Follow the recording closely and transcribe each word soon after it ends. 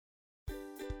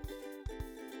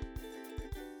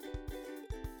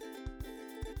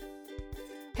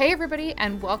Hey everybody,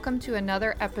 and welcome to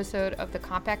another episode of the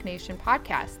Compact Nation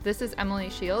podcast. This is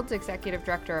Emily Shields, Executive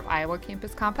Director of Iowa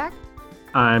Campus Compact.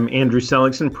 I'm Andrew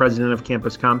Seligson, President of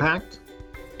Campus Compact.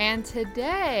 And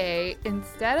today,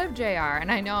 instead of JR,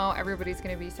 and I know everybody's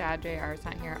going to be sad JR is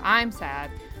not here, I'm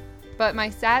sad, but my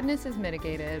sadness is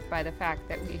mitigated by the fact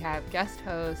that we have guest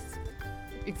hosts,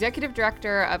 Executive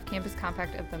Director of Campus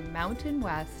Compact of the Mountain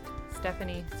West,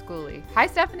 Stephanie Schooley. Hi,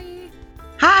 Stephanie.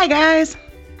 Hi, guys.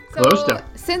 So,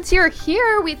 since you're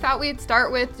here, we thought we'd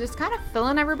start with just kind of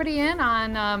filling everybody in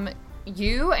on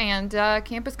you and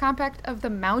Campus Compact of the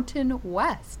Mountain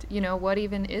West. You know, what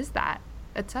even is that,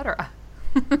 etc.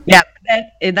 Yeah,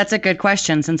 that's a good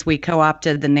question since we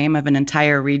co-opted the name of an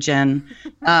entire region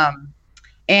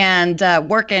and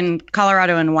work in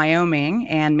Colorado and Wyoming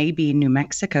and maybe New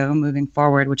Mexico moving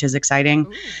forward, which is exciting.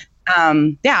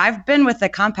 I've been with the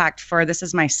Compact this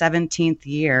is my 17th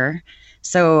year.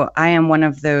 So I am one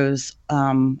of those,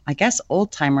 I guess,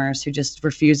 old timers who just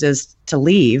refuses to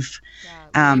leave.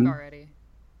 Yeah, leave already.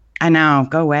 I know,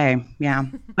 go away. Yeah.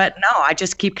 But no, I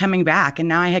just keep coming back. And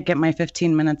now I get my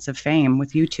 15 minutes of fame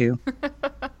with you two.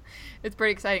 It's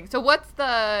pretty exciting. So what's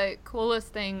the coolest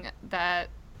thing that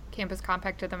Campus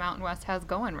Compact of the Mountain West has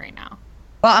going right now?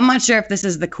 Well, I'm not sure if this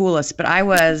is the coolest, but I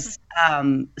was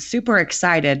super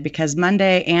excited because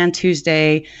Monday and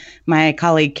Tuesday, my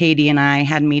colleague Katie and I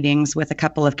had meetings with a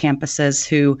couple of campuses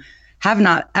who have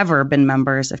not ever been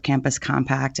members of Campus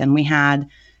Compact. And we had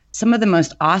some of the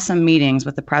most awesome meetings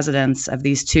with the presidents of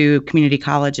these two community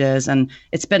colleges. And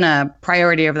it's been a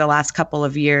priority over the last couple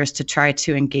of years to try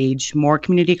to engage more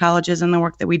community colleges in the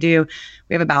work that we do.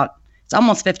 We have it's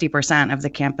almost 50% of the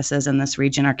campuses in this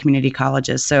region are community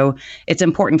colleges. So it's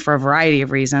important for a variety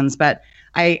of reasons. But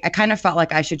I kind of felt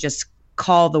like I should just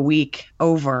call the week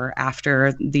over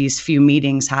after these few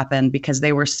meetings happened because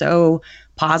they were so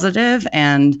positive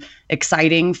and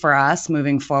exciting for us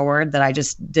moving forward that I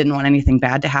just didn't want anything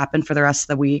bad to happen for the rest of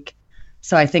the week.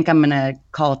 So I think I'm going to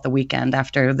call it the weekend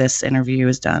after this interview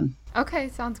is done. Okay,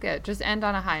 sounds good. Just end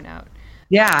on a high note.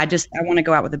 Yeah, I want to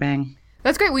go out with a bang.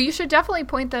 That's great. Well, you should definitely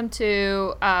point them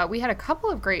to, we had a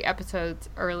couple of great episodes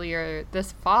earlier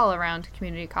this fall around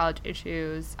community college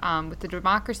issues with the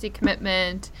democracy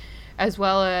commitment, as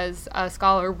well as a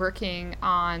scholar working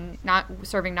on not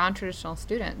serving non-traditional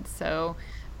students. So,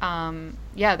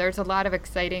 there's a lot of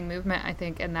exciting movement, I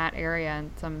think, in that area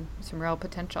and some real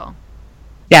potential.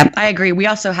 Yeah, I agree. We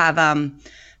also have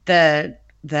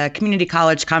the Community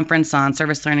College Conference on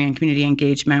Service Learning and Community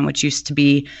Engagement, which used to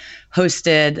be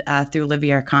hosted through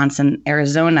Olivia Arconce in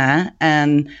Arizona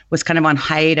and was kind of on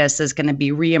hiatus, is going to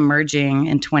be reemerging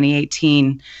in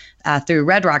 2018 through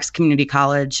Red Rocks Community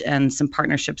College and some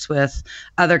partnerships with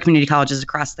other community colleges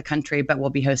across the country, but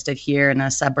will be hosted here in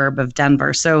a suburb of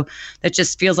Denver. So it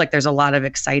just feels like there's a lot of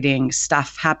exciting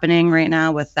stuff happening right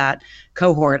now with that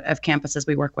cohort of campuses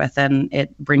we work with, and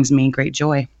it brings me great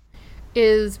joy.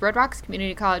 Is Red Rocks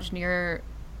Community College near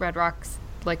Red Rocks,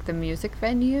 like the music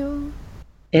venue?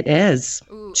 It is.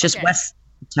 Ooh, it's just okay. west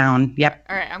town. Yep.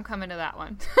 All right, I'm coming to that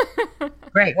one.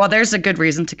 Great. Well, there's a good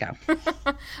reason to go.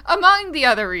 Among the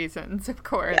other reasons, of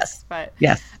course. Yes. But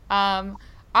yes.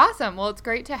 Awesome. Well, it's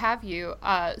great to have you.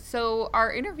 So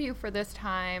our interview for this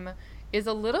time is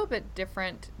a little bit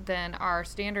different than our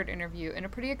standard interview in a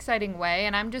pretty exciting way.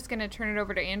 And I'm just going to turn it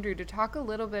over to Andrew to talk a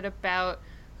little bit about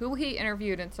who he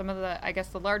interviewed and some of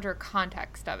the larger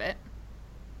context of it.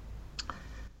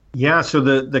 Yeah, so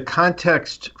the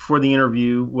context for the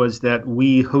interview was that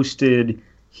we hosted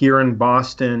here in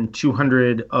Boston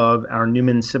 200 of our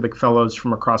Newman Civic Fellows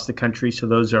from across the country. So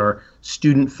those are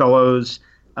student fellows.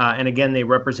 And again, they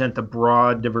represent the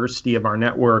broad diversity of our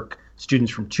network,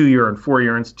 students from 2-year and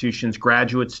 4-year institutions,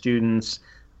 graduate students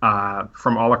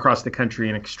from all across the country,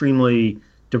 an extremely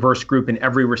diverse group in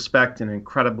every respect, an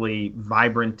incredibly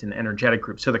vibrant and energetic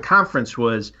group. So the conference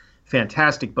was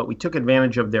fantastic, but we took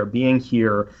advantage of their being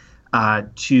here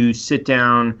to sit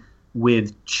down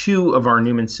with 2 of our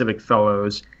Newman Civic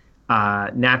Fellows,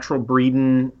 Natural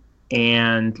Breeden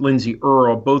and Lindsay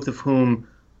Earle, both of whom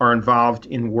are involved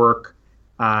in work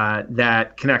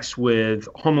that connects with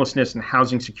homelessness and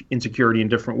housing insecurity in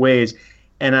different ways.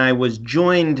 And I was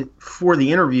joined for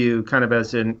the interview, kind of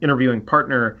as an interviewing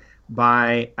partner,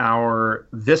 by our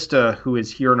Vista, who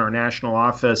is here in our national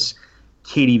office,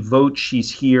 Katie Vogt. She's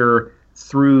here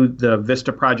through the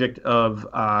Vista project of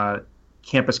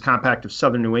Campus Compact of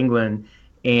Southern New England.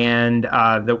 And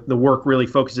the work really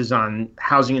focuses on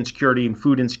housing insecurity and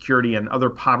food insecurity and other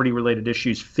poverty-related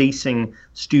issues facing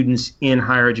students in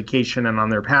higher education and on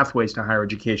their pathways to higher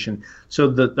education. So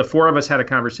the 4 of us had a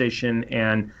conversation,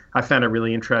 and I found it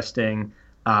really interesting.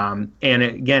 And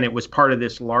again, it was part of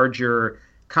this larger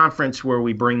conference where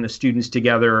we bring the students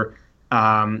together,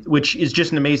 which is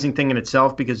just an amazing thing in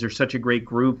itself because they're such a great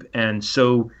group and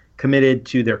so committed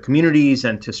to their communities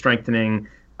and to strengthening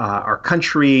our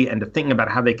country and to thinking about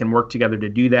how they can work together to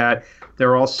do that.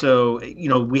 They're also,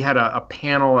 we had a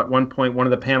panel at one point. One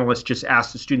of the panelists just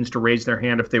asked the students to raise their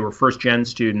hand if they were first-gen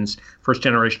students, first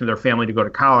generation of their family to go to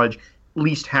college. At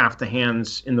least half the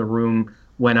hands in the room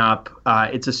went up.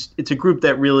 It's a group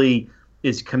that really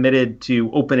is committed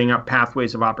to opening up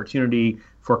pathways of opportunity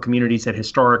for communities that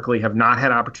historically have not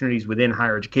had opportunities within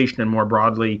higher education and more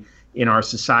broadly in our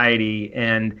society.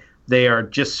 And they are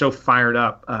just so fired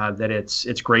up that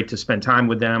it's great to spend time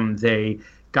with them. They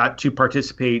got to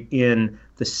participate in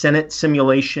the Senate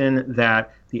simulation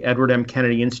that the Edward M.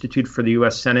 Kennedy Institute for the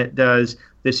U.S. Senate does.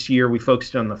 This year we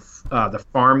focused on the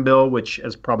Farm Bill, which,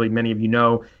 as probably many of you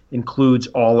know, includes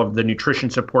all of the nutrition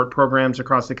support programs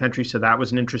across the country. So that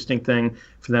was an interesting thing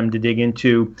for them to dig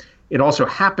into. It also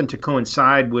happened to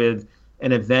coincide with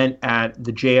an event at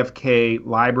the JFK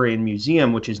Library and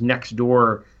Museum, which is next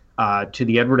door to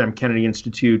the Edward M. Kennedy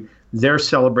Institute. They're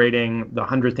celebrating the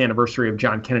 100th anniversary of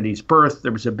John Kennedy's birth.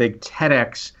 There was a big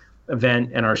TEDx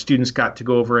event, and our students got to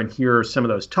go over and hear some of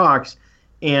those talks.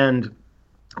 And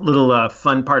a little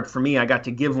fun part for me, I got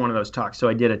to give one of those talks. So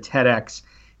I did a TEDx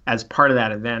as part of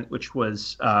that event, which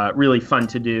was really fun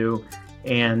to do,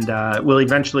 and will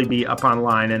eventually be up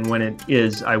online. And when it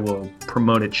is, I will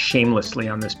promote it shamelessly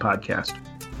on this podcast.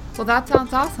 Well, that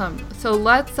sounds awesome. So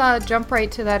let's jump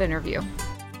right to that interview.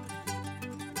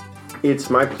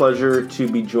 It's my pleasure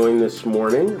to be joined this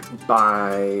morning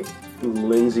by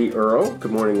Lindsay Earle.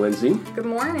 Good morning, Lindsay. Good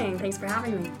morning. Thanks for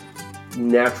having me.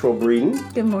 Natural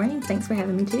Breeden. Good morning. Thanks for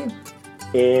having me, too.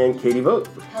 And Katie Vogt.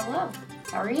 Hello.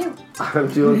 How are you?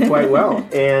 I'm doing quite well.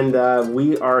 And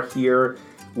we are here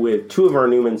with two of our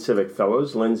Newman Civic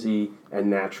Fellows, Lindsay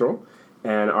and Natural,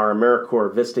 and our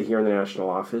AmeriCorps Vista here in the national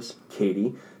office,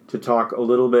 Katie, to talk a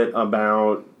little bit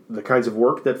about the kinds of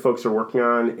work that folks are working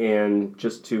on and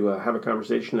just to have a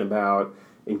conversation about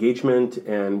engagement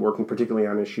and working particularly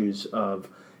on issues of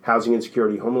housing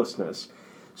insecurity, homelessness.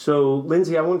 So,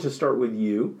 Lindsay, I wanted to start with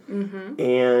you.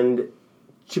 And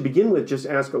to begin with, just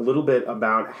ask a little bit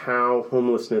about how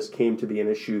homelessness came to be an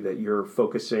issue that you're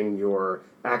focusing your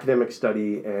academic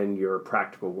study and your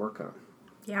practical work on.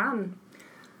 Yeah.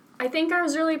 I think I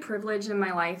was really privileged in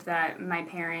my life that my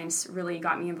parents really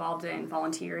got me involved in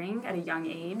volunteering at a young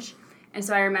age. And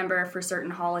so I remember for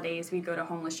certain holidays, we'd go to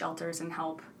homeless shelters and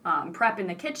help prep in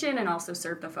the kitchen and also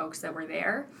serve the folks that were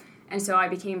there. And so I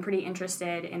became pretty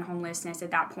interested in homelessness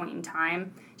at that point in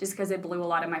time, just because it blew a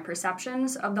lot of my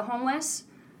perceptions of the homeless.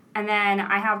 And then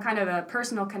I have kind of a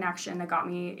personal connection that got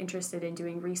me interested in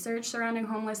doing research surrounding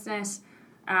homelessness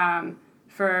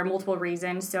for multiple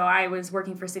reasons. So I was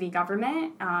working for city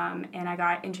government, and I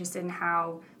got interested in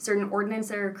how certain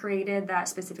ordinances are created that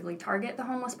specifically target the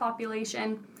homeless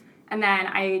population. And then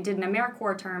I did an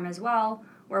AmeriCorps term as well,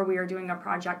 where we were doing a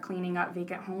project cleaning up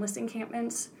vacant homeless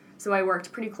encampments. So I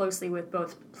worked pretty closely with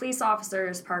both police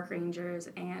officers, park rangers,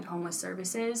 and homeless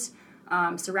services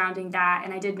surrounding that.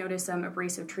 And I did notice some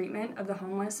abrasive treatment of the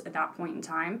homeless at that point in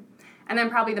time. And then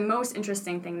probably the most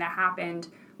interesting thing that happened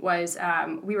was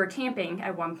we were camping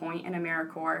at one point in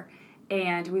AmeriCorps,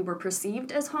 and we were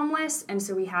perceived as homeless, and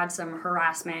so we had some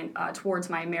harassment towards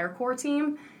my AmeriCorps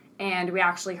team, and we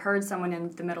actually heard someone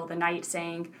in the middle of the night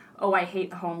saying, "Oh, I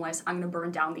hate the homeless, I'm going to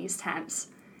burn down these tents."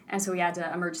 And so we had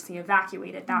to emergency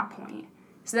evacuate at that point.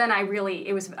 So then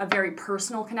it was a very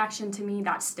personal connection to me,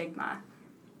 that stigma.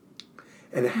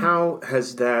 And how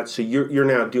has that, so you're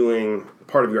now doing,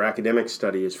 part of your academic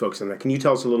study is focused on that. Can you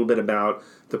tell us a little bit about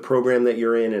the program that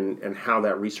you're in and how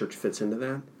that research fits into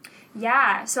that?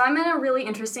 Yeah, so I'm in a really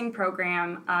interesting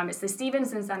program. It's the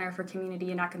Stevenson Center for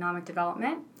Community and Economic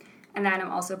Development. And then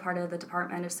I'm also part of the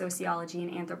Department of Sociology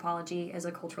and Anthropology as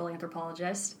a cultural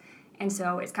anthropologist. And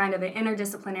so it's kind of an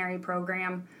interdisciplinary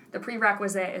program. The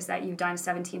prerequisite is that you've done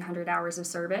 1,700 hours of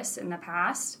service in the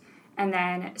past. And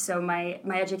then, so my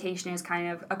education is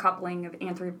kind of a coupling of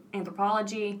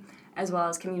anthropology as well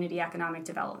as community economic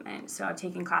development. So I've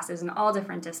taken classes in all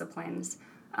different disciplines.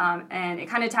 And it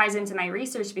kind of ties into my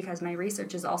research because my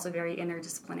research is also very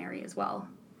interdisciplinary as well.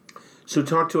 So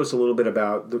talk to us a little bit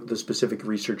about the specific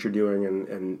research you're doing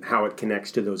and how it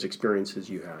connects to those experiences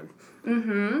you had.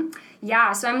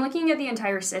 Yeah, so I'm looking at the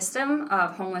entire system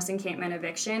of homeless encampment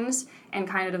evictions and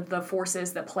kind of the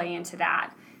forces that play into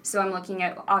that. So I'm looking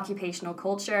at occupational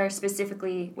culture,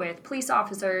 specifically with police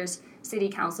officers, city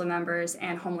council members,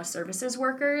 and homeless services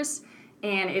workers.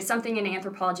 And it's something in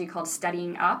anthropology called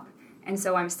studying up. And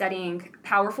so I'm studying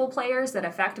powerful players that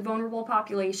affect vulnerable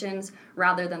populations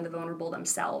rather than the vulnerable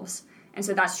themselves. And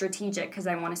so that's strategic because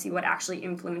I want to see what actually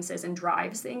influences and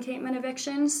drives the encampment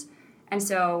evictions. And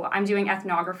so I'm doing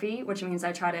ethnography, which means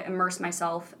I try to immerse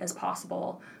myself as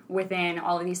possible within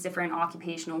all of these different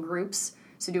occupational groups.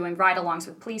 So doing ride-alongs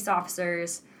with police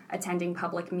officers, attending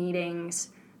public meetings,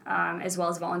 as well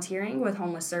as volunteering with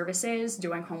homeless services,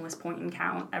 doing homeless point and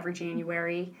count every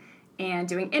January, and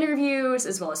doing interviews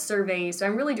as well as surveys. So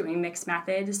I'm really doing mixed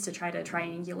methods to try to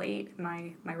triangulate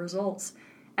my results.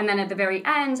 And then at the very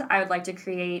end, I would like to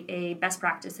create a best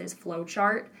practices flow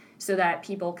chart so that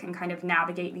people can kind of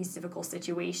navigate these difficult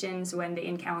situations when they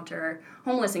encounter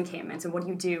homeless encampments, and what do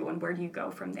you do and where do you go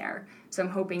from there. So I'm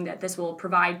hoping that this will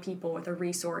provide people with a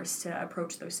resource to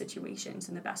approach those situations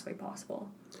in the best way possible.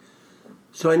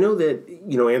 So I know that,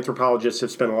 anthropologists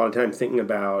have spent a lot of time thinking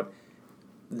about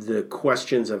the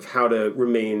questions of how to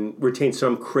retain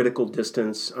some critical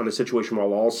distance on a situation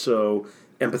while also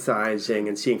empathizing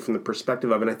and seeing from the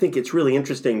perspective of, and I think it's really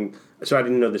interesting. So I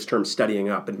didn't know this term studying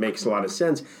up. It makes a lot of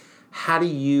sense. How do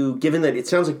you, given that it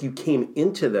sounds like you came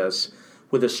into this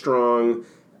with a strong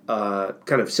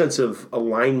kind of sense of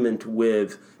alignment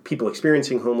with people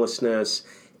experiencing homelessness,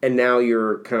 and now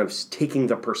you're kind of taking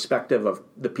the perspective of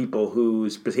the people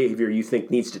whose behavior you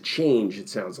think needs to change, it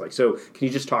sounds like. So can you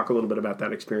just talk a little bit about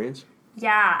that experience?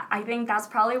 Yeah, I think that's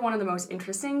probably one of the most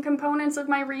interesting components of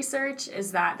my research,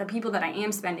 is that the people that I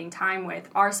am spending time with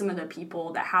are some of the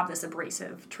people that have this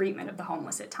abrasive treatment of the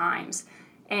homeless at times.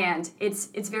 And it's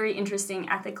very interesting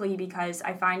ethically because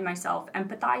I find myself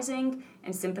empathizing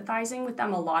and sympathizing with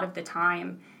them a lot of the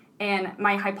time. And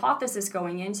my hypothesis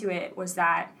going into it was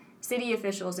that city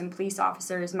officials and police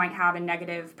officers might have a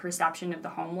negative perception of the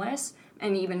homeless,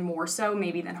 and even more so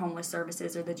maybe than homeless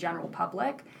services or the general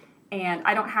public. And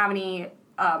I don't have any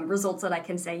results that I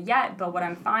can say yet, but what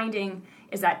I'm finding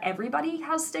is that everybody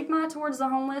has stigma towards the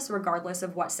homeless, regardless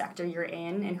of what sector you're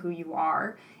in and who you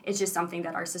are. It's just something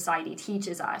that our society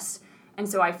teaches us. And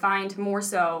so I find more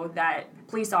so that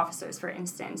police officers, for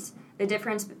instance, the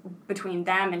difference between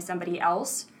them and somebody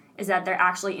else is that they're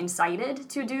actually incited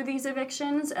to do these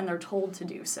evictions and they're told to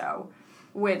do so.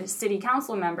 With city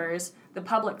council members, the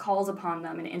public calls upon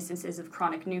them in instances of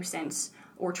chronic nuisance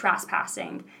or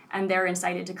trespassing, and they're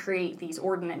incited to create these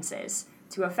ordinances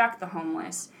to affect the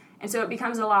homeless. And so it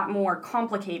becomes a lot more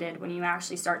complicated when you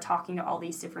actually start talking to all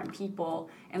these different people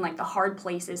and like the hard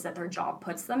places that their job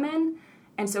puts them in.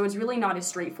 And so it's really not as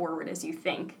straightforward as you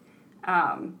think.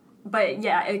 But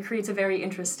yeah, it creates a very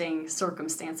interesting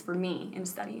circumstance for me in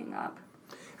studying up.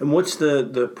 And what's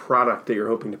the product that you're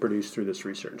hoping to produce through this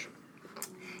research?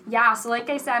 Yeah, so like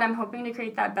I said, I'm hoping to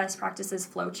create that best practices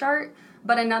flowchart.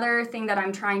 But another thing that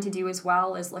I'm trying to do as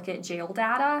well is look at jail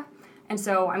data. And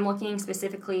so I'm looking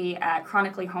specifically at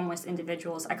chronically homeless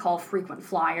individuals I call frequent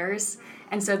flyers.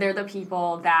 And so they're the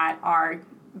people that are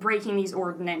breaking these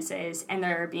ordinances and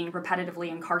they're being repetitively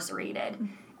incarcerated.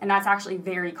 And that's actually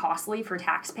very costly for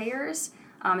taxpayers.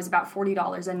 It's about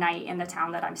 $40 a night in the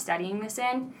town that I'm studying this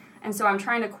in. And so I'm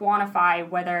trying to quantify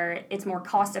whether it's more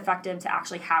cost effective to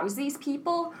actually house these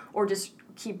people or just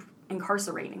keep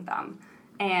incarcerating them.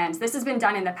 And this has been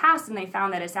done in the past, and they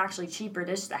found that it's actually cheaper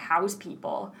just to house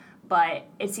people. But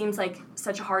it seems like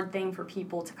such a hard thing for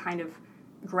people to kind of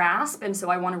grasp, and so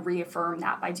I want to reaffirm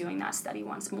that by doing that study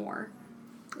once more.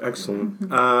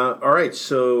 Excellent. All right,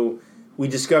 so we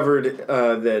discovered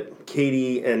that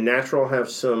Katie and Natural have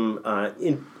some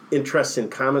interests in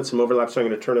common, some overlap, so I'm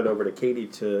going to turn it over to Katie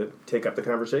to take up the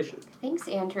conversation. Thanks,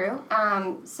 Andrew.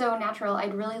 So Natural,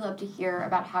 I'd really love to hear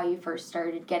about how you first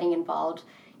started getting involved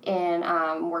in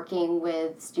working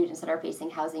with students that are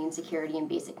facing housing insecurity and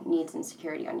basic needs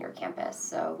insecurity on your campus.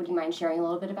 So would you mind sharing a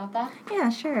little bit about that? Yeah,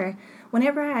 sure.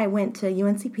 Whenever I went to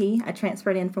UNCP, I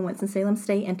transferred in from Winston-Salem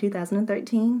State in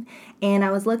 2013, and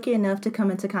I was lucky enough to come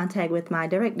into contact with my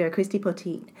director, Christy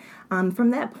Poteet. From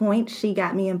that point, she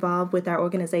got me involved with our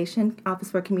organization, Office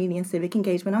for Community and Civic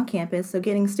Engagement on campus, so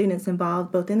getting students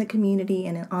involved both in the community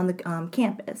and on the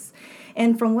campus.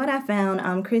 And from what I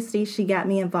found, Christy, she got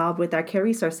me involved with our Care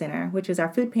Resource Center, which is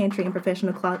our food pantry and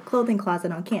professional clothing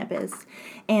closet on campus.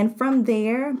 And from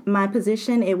there, my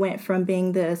position, it went from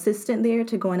being the assistant there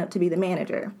to going up to be the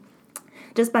manager.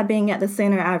 Just by being at the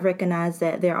center, I've recognized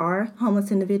that there are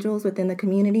homeless individuals within the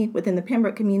community, within the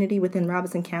Pembroke community, within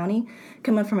Robeson County,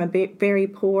 coming from a very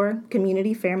poor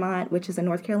community, Fairmont, which is in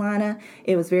North Carolina.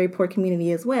 It was a very poor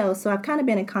community as well. So I've kind of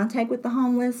been in contact with the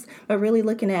homeless, but really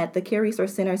looking at the Care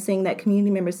Resource Center, seeing that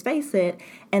community members face it.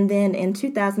 And then in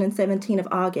 2017 of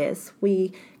August,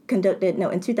 we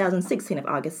in 2016 of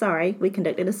August, we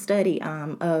conducted a study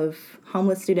of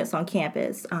homeless students on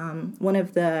campus. One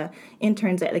of the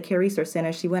interns at the Care Resource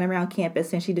Center, she went around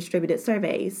campus and she distributed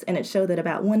surveys, and it showed that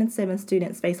about 1 in 7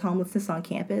 students face homelessness on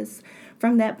campus.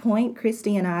 From that point,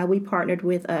 Christy and we partnered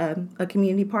with a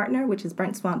community partner, which is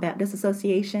Burnt Swamp Baptist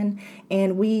Association,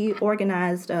 and we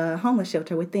organized a homeless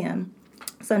shelter with them.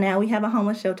 So now we have a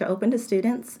homeless shelter open to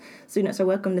students. Students are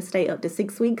welcome to stay up to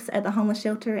 6 weeks at the homeless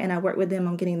shelter, and I work with them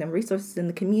on getting them resources in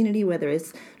the community, whether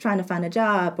it's trying to find a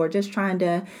job or just trying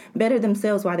to better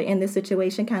themselves while they're in this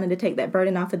situation, kind of to take that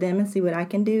burden off of them and see what I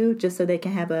can do just so they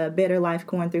can have a better life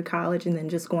going through college and then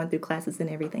just going through classes and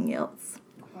everything else.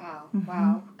 Wow,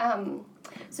 wow.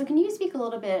 So can you speak a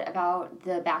little bit about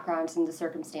the backgrounds and the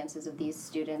circumstances of these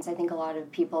students? I think a lot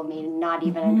of people may not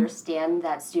even understand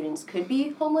that students could be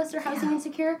homeless or housing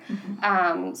insecure.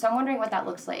 So I'm wondering what that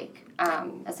looks like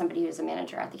as somebody who's a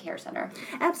manager at the Care Center.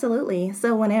 Absolutely.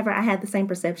 So whenever I had the same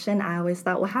perception, I always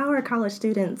thought, well, how are college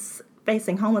students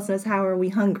facing homelessness? How are we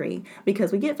hungry?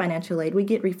 Because we get financial aid, we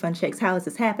get refund checks. How is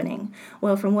this happening?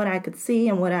 Well, from what I could see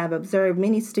and what I've observed,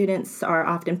 many students are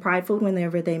often prideful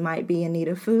whenever they might be in need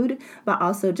of food, but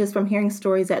also just from hearing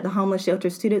stories at the homeless shelter,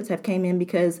 students have came in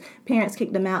because parents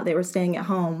kicked them out. They were staying at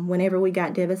home. Whenever we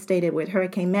got devastated with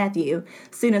Hurricane Matthew,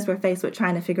 students were faced with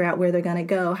trying to figure out where they're going to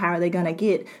go. How are they going to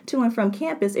get to and from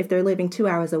campus if they're living 2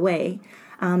 hours away?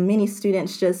 Many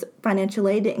students just financial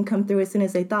aid didn't come through as soon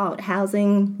as they thought.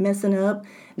 Housing messing up.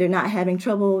 They're not having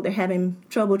trouble. They're having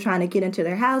trouble trying to get into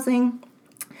their housing.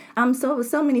 So it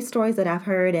was so many stories that I've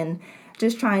heard and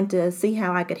just trying to see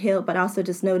how I could help, but also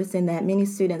just noticing that many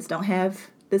students don't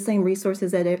have the same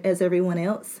resources as everyone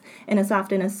else. And it's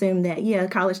often assumed that,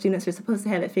 college students are supposed to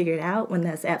have it figured out when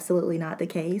that's absolutely not the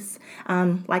case.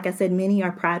 Like I said, many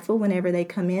are prideful whenever they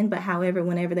come in, but however,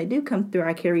 whenever they do come through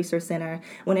our Care Resource Center,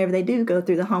 whenever they do go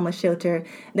through the homeless shelter,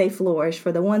 they flourish.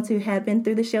 For the ones who have been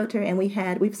through the shelter, and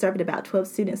we've served about 12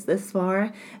 students this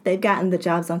far, they've gotten the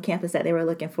jobs on campus that they were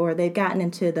looking for. They've gotten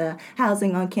into the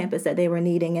housing on campus that they were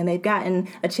needing, and they've gotten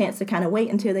a chance to kind of wait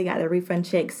until they got their refund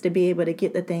checks to be able to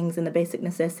get the things and the basic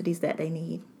necessities that they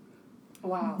need.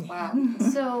 Wow.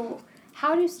 So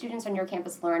how do students on your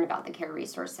campus learn about the Care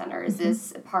Resource Center? Is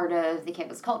this a part of the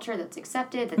campus culture that's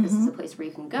accepted, that this is a place where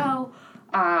you can go?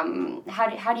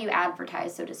 How do you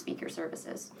advertise, so to speak, your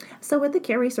services? So with the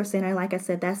Care Resource Center, like I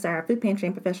said, that's our food pantry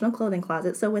and professional clothing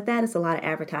closet. So with that, it's a lot of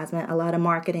advertisement, a lot of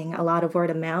marketing, a lot of word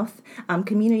of mouth.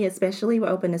 Community especially, we're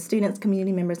open to students,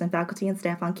 community members, and faculty and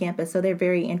staff on campus. So they're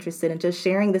very interested in just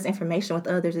sharing this information with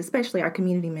others, especially our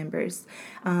community members.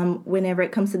 Whenever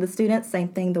it comes to the students, same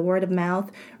thing, the word of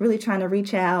mouth, really trying to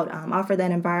reach out, offer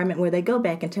that environment where they go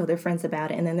back and tell their friends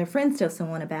about it, and then their friends tell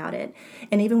someone about it.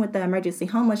 And even with the emergency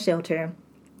homeless shelter,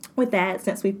 with that,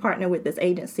 since we've partnered with this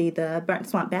agency, the Burnt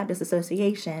Swamp Baptist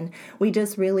Association, we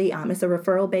just really, it's a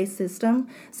referral-based system.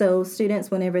 So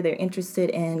students, whenever they're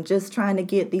interested in just trying to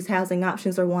get these housing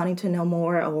options or wanting to know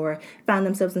more or find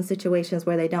themselves in situations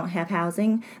where they don't have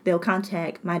housing, they'll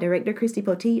contact my director, Christy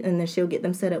Poteet, and then she'll get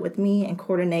them set up with me and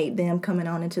coordinate them coming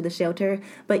on into the shelter.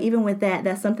 But even with that,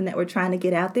 that's something that we're trying to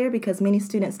get out there because many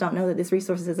students don't know that this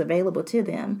resource is available to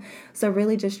them. So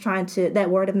really just trying to, that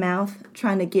word of mouth,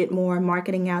 trying to get more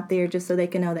marketing out there just so they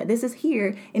can know that this is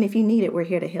here, and if you need it, we're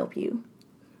here to help you.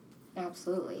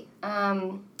 Absolutely.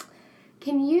 Can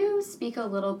you speak a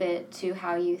little bit to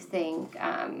how you think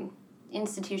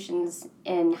institutions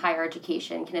in higher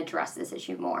education can address this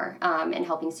issue more in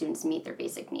helping students meet their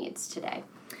basic needs today?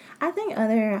 I think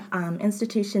other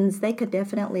institutions, they could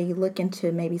definitely look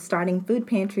into maybe starting food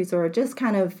pantries or just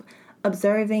kind of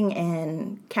observing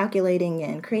and calculating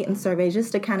and creating surveys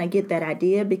just to kind of get that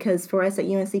idea, because for us at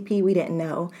UNCP, we didn't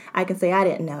know. I can say I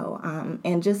didn't know.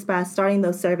 And just by starting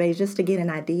those surveys just to get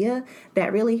an idea,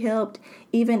 that really helped,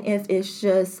 even if it's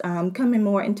just coming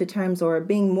more into terms or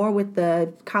being more with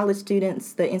the college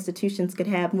students, the institutions could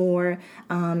have more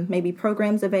maybe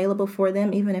programs available for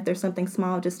them, even if there's something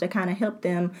small, just to kind of help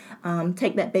them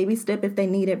take that baby step if they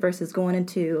need it versus going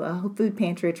into a food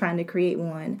pantry or trying to create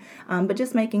one. But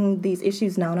just making these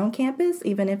issues known on campus,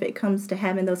 even if it comes to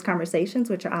having those conversations,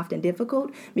 which are often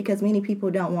difficult because many people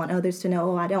don't want others to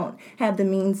know, oh, I don't have the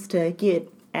means to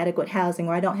get adequate housing,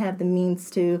 or I don't have the means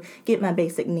to get my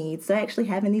basic needs. So actually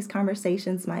having these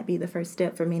conversations might be the first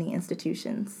step for many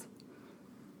institutions.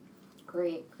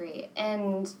 Great.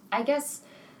 And I guess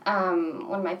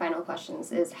one of my final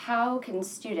questions is, how can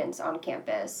students on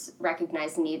campus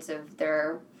recognize the needs of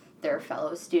their their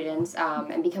fellow students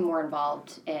and become more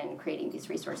involved in creating these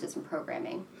resources and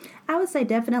programming? I would say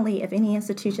definitely if any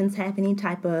institutions have any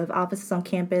type of offices on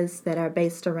campus that are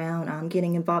based around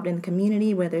getting involved in the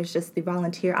community, whether it's just the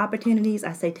volunteer opportunities,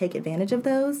 I say take advantage of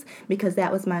those, because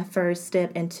that was my first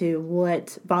step into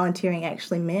what volunteering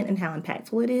actually meant and how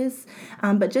impactful it is.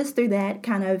 But just through that,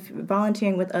 kind of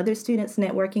volunteering with other students,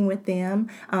 networking with them,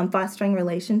 fostering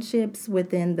relationships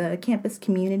within the campus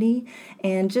community,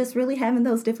 and just really having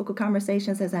those difficult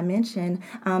conversations, as I mentioned,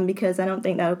 because I don't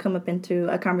think that'll come up into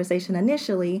a conversation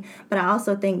initially. But I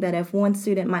also think that if one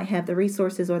student might have the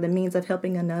resources or the means of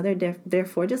helping another,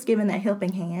 therefore just giving that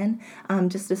helping hand,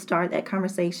 just to start that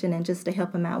conversation and just to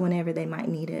help them out whenever they might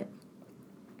need it.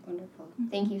 Wonderful.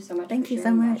 Thank you so much. Thank you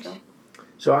so much.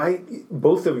 So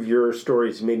both of your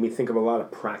stories made me think of a lot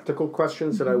of practical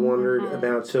questions that I wondered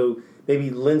about. So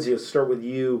maybe Lindsay, I'll start with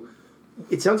you.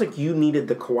 It sounds like you needed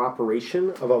the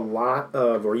cooperation of a lot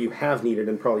of, or you have needed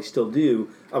and probably still do,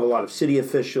 of a lot of city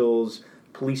officials,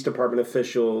 police department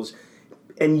officials,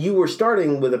 and you were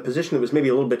starting with a position that was maybe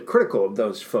a little bit critical of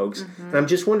those folks. And I'm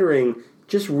just wondering,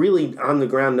 just really on the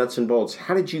ground nuts and bolts,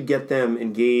 how did you get them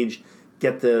engaged,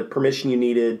 get the permission you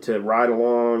needed to ride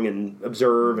along and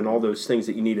observe and all those things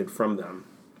that you needed from them?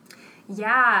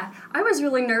 Yeah, I was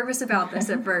really nervous about this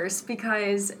at first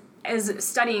because as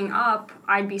studying up,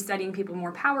 I'd be studying people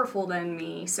more powerful than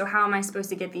me. So how am I supposed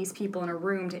to get these people in a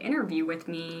room to interview with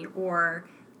me or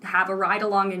have a ride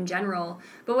along in general?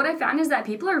 But what I found is that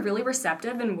people are really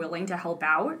receptive and willing to help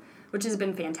out, which has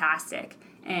been fantastic.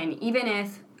 And even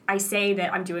if I say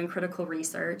that I'm doing critical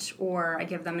research or I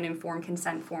give them an informed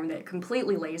consent form that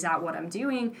completely lays out what I'm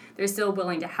doing, they're still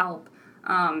willing to help.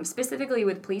 Specifically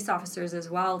with police officers as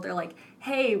well, they're like,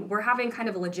 hey, we're having kind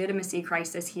of a legitimacy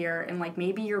crisis here, and like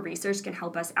maybe your research can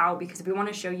help us out because we want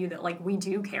to show you that like we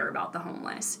do care about the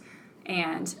homeless.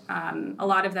 And a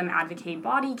lot of them advocate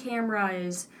body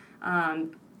cameras.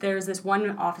 There's this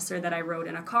one officer that I rode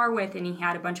in a car with, and he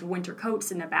had a bunch of winter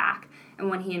coats in the back. And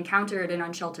when he encountered an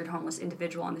unsheltered homeless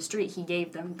individual on the street, he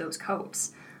gave them those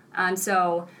coats. And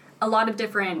so a lot of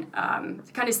different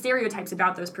kind of stereotypes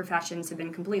about those professions have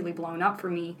been completely blown up for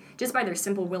me just by their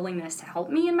simple willingness to help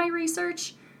me in my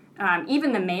research.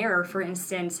 Even the mayor, for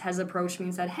instance, has approached me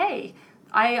and said, hey,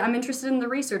 I'm interested in the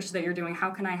research that you're doing. How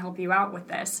can I help you out with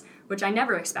this? Which I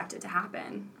never expected to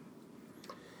happen.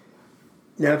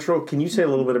 Natural, can you say a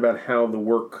little bit about how the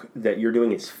work that you're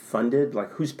doing is funded?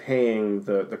 Like who's paying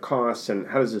the costs and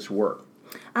how does this work?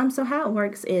 So how it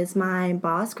works is my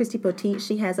boss, Christy Poteet,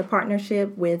 she has a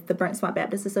partnership with the Burnt Swamp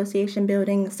Baptist Association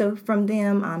building. So from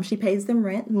them, she pays them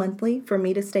rent monthly for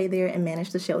me to stay there and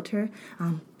manage the shelter.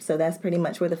 So that's pretty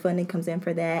much where the funding comes in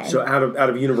for that. So out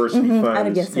of university funds? Out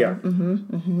of, yes, sir.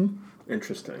 Yeah.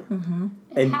 Interesting.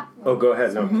 And go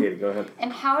ahead. No, Katie, go ahead.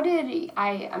 And how did,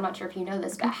 I'm not sure if you know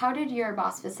this, but how did your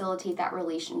boss facilitate that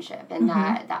relationship and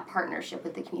that partnership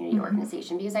with the community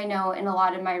organization? Because I know in a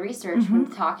lot of my research when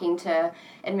talking to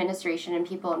administration and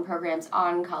people in programs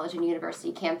on college and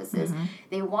university campuses,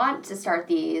 they want to start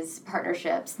these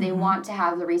partnerships. They want to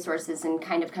have the resources and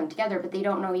kind of come together, but they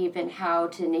don't know even how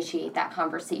to initiate that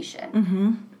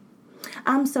conversation.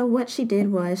 So what she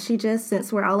did was she just,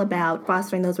 since we're all about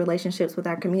fostering those relationships with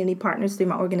our community partners through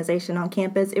my organization on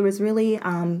campus, it was really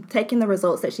taking the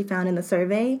results that she found in the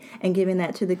survey and giving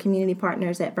that to the community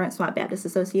partners at Burnt Swamp Baptist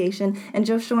Association and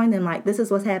just showing them, like, this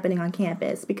is what's happening on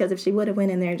campus. Because if she would have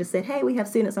went in there and just said, hey, we have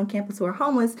students on campus who are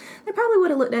homeless, they probably would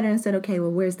have looked at her and said, okay,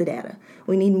 well, where's the data?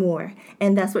 We need more.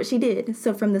 And that's what she did.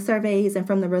 So from the surveys and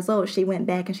from the results, she went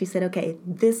back and she said, okay,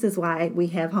 this is why we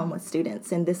have homeless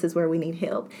students and this is where we need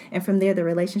help. And from there, the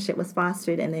relationship was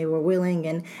fostered and they were willing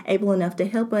and able enough to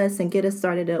help us and get us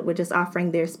started up with just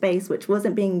offering their space, which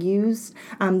wasn't being used.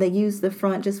 They used the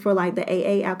front just for like the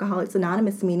AA Alcoholics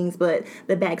Anonymous meetings, but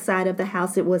the back side of the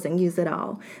house, it wasn't used at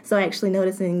all. So actually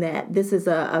noticing that this is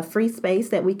a free space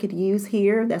that we could use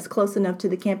here that's close enough to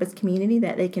the campus community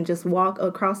that they can just walk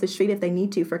across the street if they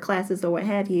need to for classes or what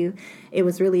have you. It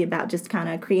was really about just kind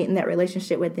of creating that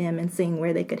relationship with them and seeing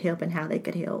where they could help and how they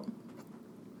could help.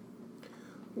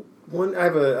 I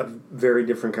have a very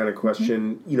different kind of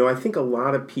question. You know, I think a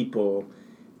lot of people,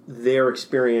 their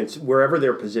experience, wherever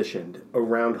they're positioned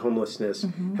around homelessness,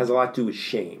 has a lot to do with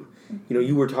shame. You know,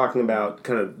 you were talking about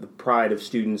kind of the pride of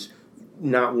students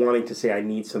not wanting to say, I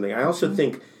need something. I also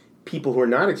think people who are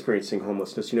not experiencing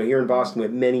homelessness, you know, here in Boston, we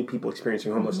have many people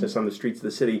experiencing homelessness on the streets of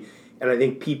the city. And I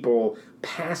think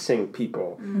passing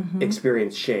people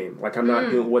experience shame. Like, I'm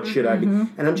not doing, what should I be?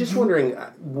 And I'm just wondering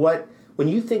when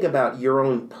you think about your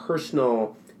own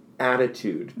personal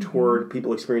attitude toward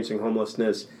people experiencing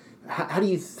homelessness, How do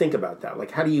you think about that?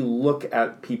 Like, how do you look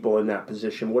at people in that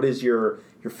position? What is your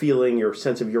feeling, your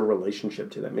sense of your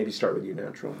relationship to them? Maybe start with you,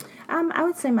 Natural. I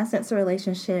would say my sense of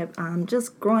relationship,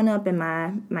 just growing up in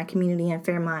my community in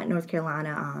Fairmont, North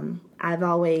Carolina,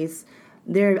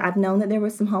 I've known that there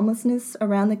was some homelessness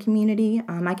around the community.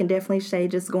 I can definitely say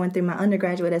just going through my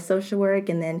undergraduate as social work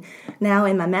and then now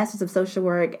in my master's of social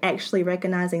work, actually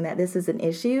recognizing that this is an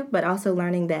issue, but also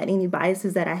learning that any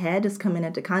biases that I had, just coming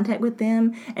into contact with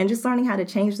them and just learning how to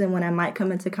change them when I might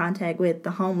come into contact with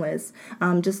the homeless.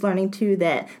 Just learning too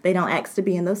that they don't ask to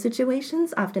be in those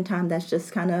situations. Oftentimes that's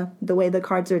just kind of the way the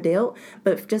cards are dealt,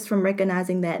 but just from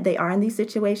recognizing that they are in these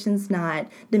situations, not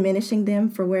diminishing them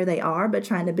for where they are, but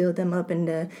trying to build them up and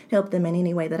to help them in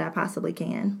any way that I possibly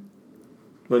can.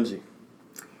 Lindsay.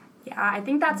 Yeah, I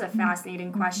think that's a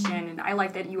fascinating question, and I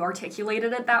like that you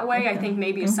articulated it that way. I think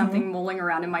maybe it's something mulling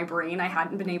around in my brain I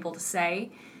hadn't been able to say.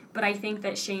 But I think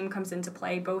that shame comes into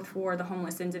play both for the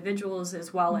homeless individuals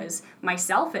as well as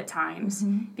myself at times,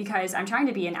 because I'm trying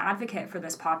to be an advocate for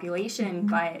this population,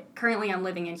 but currently I'm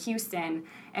living in Houston,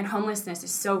 and homelessness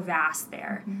is so vast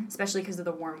there, especially because of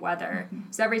the warm weather.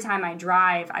 So every time I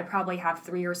drive, I probably have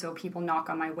 3 or so people knock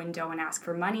on my window and ask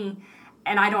for money,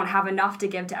 and I don't have enough to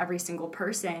give to every single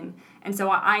person. And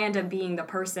so I end up being the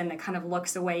person that kind of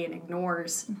looks away and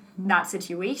ignores that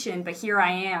situation. But here I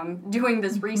am doing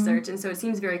this research, and so it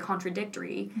seems very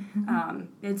contradictory.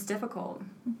 It's difficult.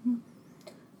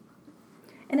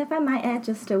 And if I might add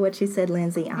just to what you said,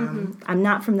 Lindsay, I'm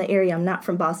not from the area. I'm not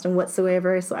from Boston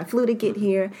whatsoever, so I flew to get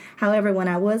here. However, when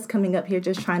I was coming up here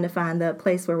just trying to find the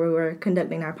place where we were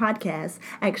conducting our podcast,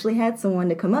 I actually had someone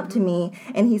to come up to me,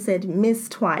 and he said, "Miss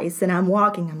twice," and I'm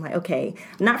walking. I'm like, okay,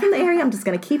 I'm not from the area. I'm just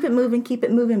going to keep it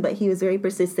moving, but he was very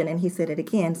persistent, and he said it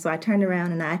again. So I turned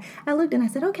around, and I looked, and I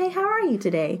said, okay, how are you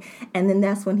today? And then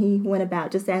that's when he went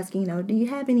about just asking, do you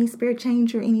have any spare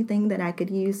change or anything that I could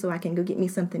use so I can go get me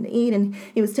something to eat? And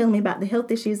he was telling me about the health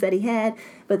issues that he had,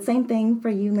 but same thing for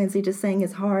you, Lindsay, just saying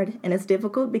it's hard and it's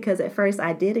difficult because at first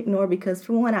I did ignore because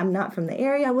for one, I'm not from the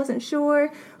area. I wasn't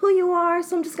sure who you are,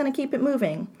 so I'm just going to keep it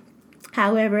moving.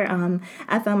 However,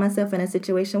 I found myself in a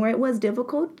situation where it was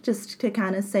difficult just to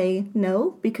kind of say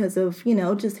no because of,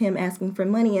 just him asking for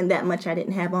money and that much I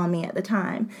didn't have on me at the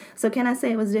time. So can I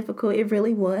say it was difficult? It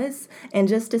really was. And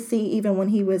just to see even when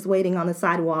he was waiting on the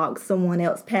sidewalk, someone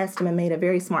else passed him and made a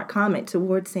very smart comment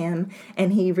towards him,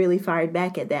 and he really fired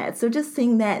back at that. So just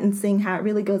seeing that and seeing how it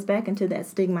really goes back into that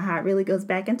stigma, how it really goes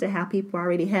back into how people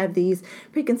already have these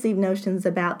preconceived notions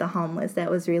about the homeless,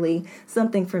 that was really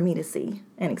something for me to see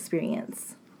and experience.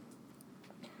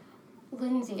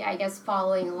 Lindsay, I guess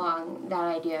following along that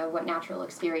idea of what Natural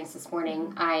experienced this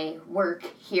morning, I work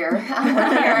here.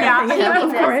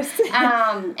 Of course.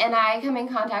 And I come in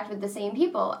contact with the same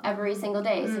people every single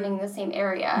day, sitting in the same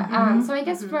area. So I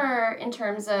guess in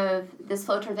terms of this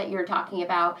flowchart that you're talking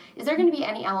about, is there going to be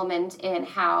any element in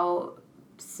how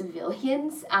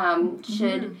civilians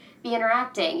should be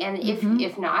interacting? And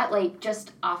if not, like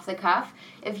just off the cuff,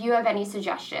 if you have any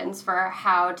suggestions for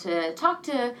how to talk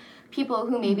to people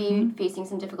who may be facing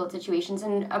some difficult situations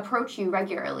and approach you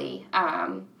regularly,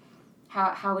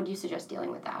 how would you suggest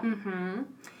dealing with that?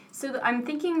 So I'm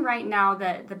thinking right now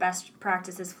that the best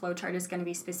practices flowchart is going to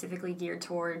be specifically geared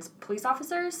towards police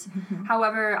officers.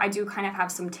 However, I do kind of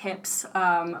have some tips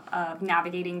of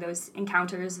navigating those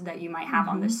encounters that you might have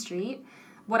on the street.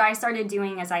 What I started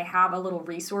doing is I have a little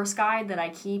resource guide that I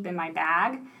keep in my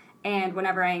bag. And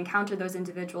whenever I encounter those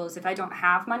individuals, if I don't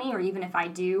have money or even if I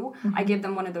do, I give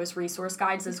them one of those resource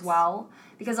guides as well.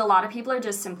 Because a lot of people are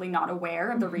just simply not aware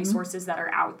of the resources that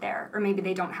are out there. Or maybe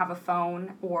they don't have a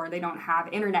phone or they don't have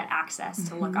internet access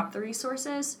to look up the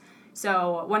resources.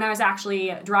 So when I was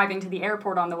actually driving to the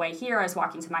airport on the way here, I was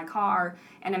walking to my car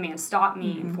and a man stopped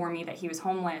me, informed me that he was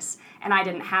homeless, and I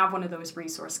didn't have one of those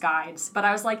resource guides. But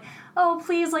I was like, oh,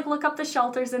 please, look up the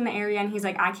shelters in the area. And he's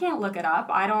like, I can't look it up.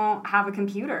 I don't have a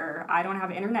computer. I don't have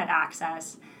internet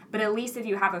access. But at least if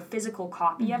you have a physical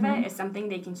copy of it, it's something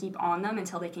they can keep on them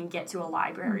until they can get to a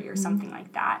library or something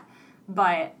like that.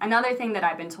 But another thing that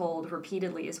I've been told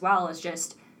repeatedly as well is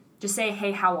just say,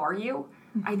 hey, how are you?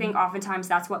 I think oftentimes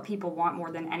that's what people want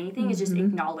more than anything is just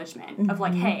acknowledgement of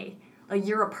hey,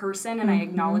 you're a person and I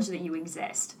acknowledge that you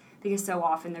exist, because so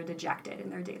often they're dejected in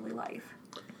their daily life.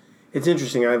 It's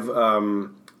interesting. I've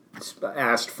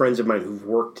asked friends of mine who've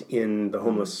worked in the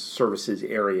homeless services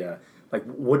area,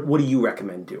 what do you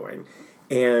recommend doing?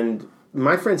 And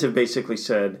my friends have basically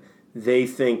said they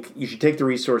think you should take the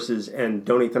resources and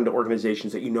donate them to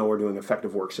organizations that are doing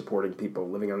effective work supporting people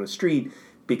living on the street,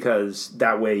 because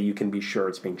that way you can be sure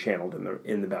it's being channeled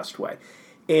in the best way.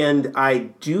 And I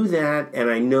do that, and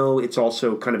I know it's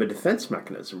also kind of a defense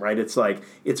mechanism, right? It's like,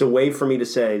 it's a way for me to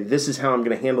say, this is how I'm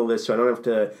going to handle this, so I don't have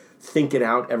to think it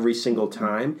out every single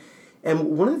time.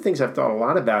 And one of the things I've thought a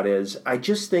lot about is, I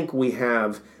just think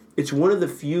it's one of the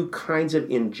few kinds of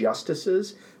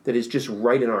injustices that is just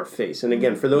right in our face. And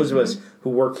again, for those of us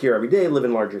who work here every day, live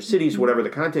in larger cities, whatever the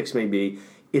context may be,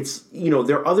 it's,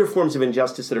 there are other forms of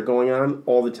injustice that are going on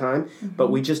all the time, but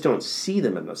we just don't see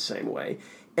them in the same way.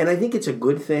 And I think it's a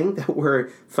good thing that we're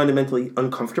fundamentally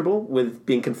uncomfortable with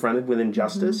being confronted with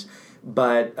injustice.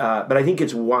 But I think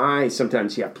it's why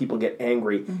sometimes, people get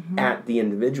angry at the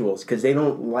individuals, because they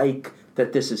don't like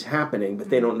that this is happening, but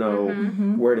they don't know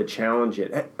where to challenge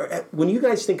it. When you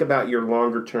guys think about your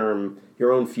longer term,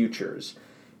 your own futures,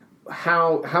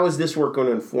 how is this work going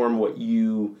to inform what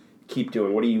you keep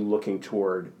doing? What are you looking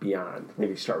toward beyond?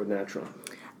 Maybe start with Natural.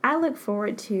 I look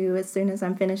forward to, as soon as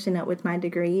I'm finishing up with my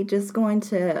degree, just going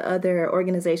to other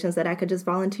organizations that I could just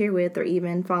volunteer with, or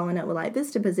even following up with like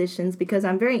Vista positions, because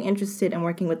I'm very interested in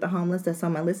working with the homeless. That's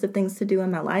on my list of things to do in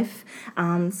my life.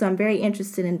 So I'm very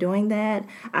interested in doing that.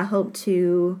 I hope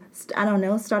to,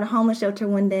 start a homeless shelter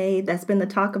one day. That's been the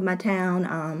talk of my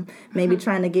town. Maybe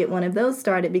trying to get one of those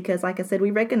started, because like I said,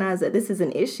 we recognize that this is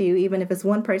an issue. Even if it's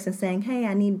one person saying, hey,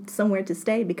 I need somewhere to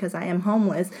stay because I am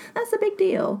homeless, that's a big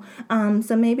deal.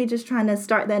 So maybe just trying to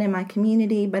start that in my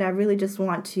community, but I really just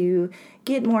want to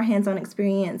get more hands-on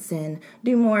experience and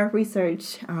do more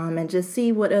research, and just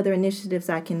see what other initiatives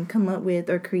I can come up with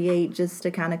or create just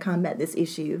to kind of combat this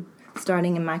issue,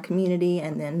 starting in my community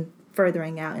and then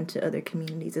furthering out into other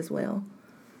communities as well.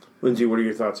 Lindsay, what are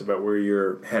your thoughts about where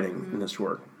you're heading in this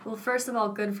work? Well, first of all,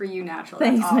 good for you, Natural.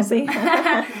 Thanks, That's awesome.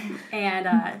 Nancy.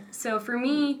 And so for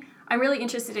me, I'm really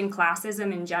interested in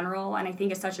classism in general, and I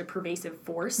think it's such a pervasive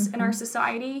force in our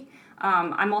society.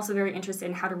 I'm also very interested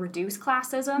in how to reduce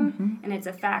classism and its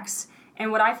effects.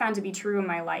 And what I found to be true in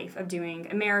my life of doing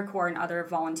AmeriCorps and other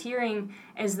volunteering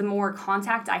is the more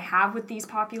contact I have with these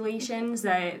populations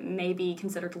that may be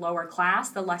considered lower class,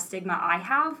 the less stigma I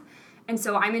have. And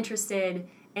so I'm interested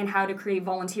in how to create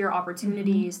volunteer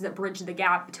opportunities that bridge the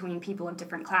gap between people of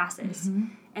different classes.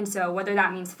 And so whether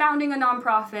that means founding a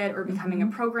nonprofit or becoming a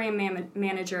program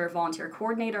manager, volunteer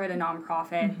coordinator at a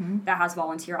nonprofit that has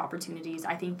volunteer opportunities,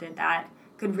 I think that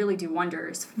could really do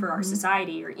wonders for our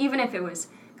society. Or even if it was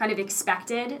kind of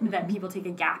expected that people take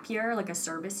a gap year, like a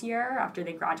service year after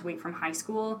they graduate from high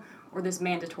school, or there's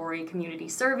mandatory community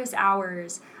service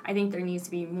hours, I think there needs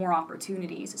to be more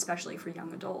opportunities, especially for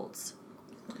young adults.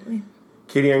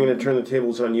 Katie, I'm going to turn the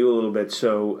tables on you a little bit.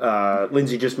 So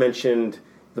Lindsay just mentioned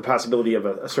the possibility of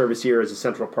a service year as a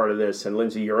central part of this, and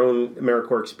Lindsay, your own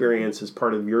AmeriCorps experience is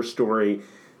part of your story.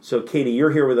 So Katie,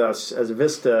 you're here with us as a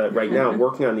Vista right now,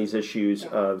 working on these issues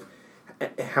of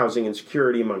housing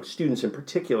insecurity among students in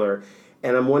particular.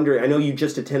 And I'm wondering, I know you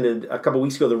just attended a couple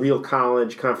weeks ago the Real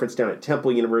College conference down at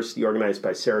Temple University, organized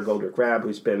by Sarah Goldrick-Rab,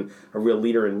 who's been a real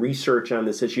leader in research on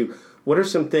this issue. What are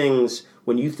some things,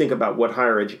 when you think about what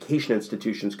higher education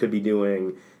institutions could be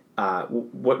doing,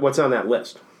 what's on that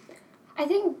list? I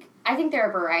think there are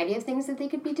a variety of things that they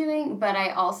could be doing, but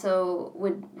I also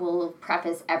will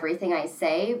preface everything I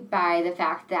say by the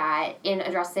fact that in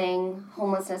addressing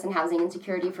homelessness and housing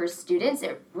insecurity for students,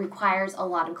 it requires a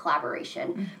lot of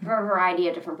collaboration from a variety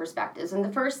of different perspectives. And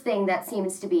the first thing that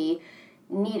seems to be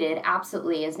needed,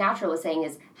 absolutely, as Natural was saying,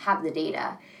 is have the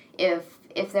data.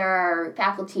 If there are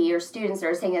faculty or students that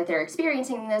are saying that they're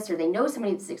experiencing this, or they know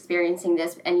somebody that's experiencing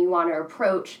this, and you want to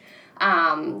approach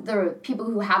the people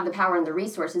who have the power and the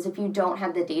resources, if you don't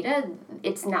have the data,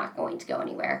 it's not going to go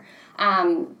anywhere.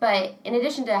 But in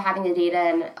addition to having the data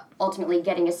and ultimately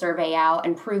getting a survey out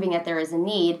and proving that there is a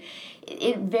need,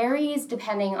 it varies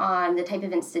depending on the type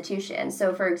of institution.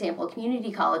 So, for example,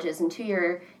 community colleges and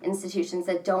two-year institutions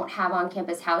that don't have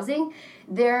on-campus housing,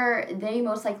 they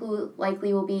most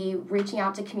likely will be reaching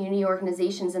out to community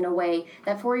organizations in a way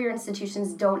that four-year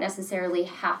institutions don't necessarily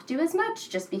have to as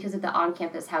much, just because of the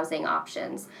on-campus housing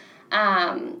options.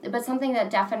 But something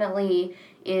that definitely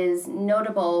is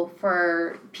notable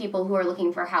for people who are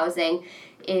looking for housing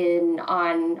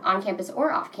on campus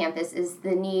or off campus is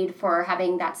the need for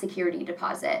having that security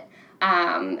deposit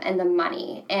and the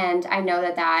money. And I know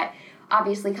that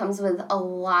obviously comes with a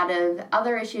lot of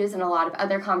other issues and a lot of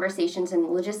other conversations, and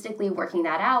logistically working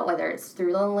that out, whether it's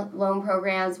through loan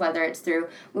programs, whether it's through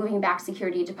moving back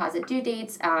security deposit due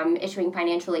dates, issuing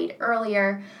financial aid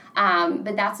earlier.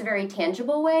 But that's a very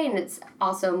tangible way, and it's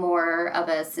also more of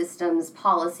a systems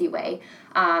policy way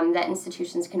that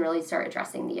institutions can really start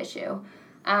addressing the issue.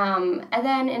 And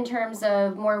then in terms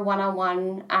of more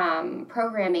one-on-one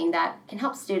programming that can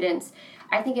help students,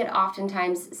 I think it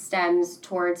oftentimes stems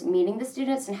towards meeting the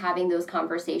students and having those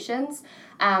conversations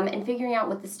and figuring out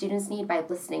what the students need by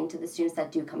listening to the students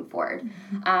that do come forward.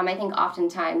 I think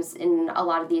oftentimes in a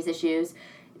lot of these issues,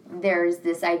 there's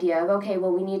this idea of, okay,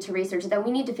 well, we need to research it, then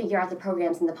we need to figure out the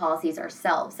programs and the policies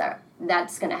ourselves.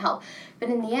 That's going to help. But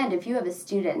in the end, if you have a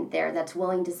student there that's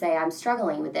willing to say, I'm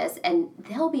struggling with this, and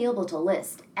they'll be able to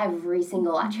list every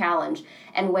single challenge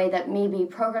and way that maybe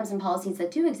programs and policies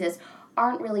that do exist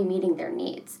aren't really meeting their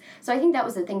needs. So I think that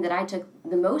was the thing that I took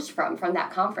the most from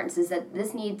that conference, is that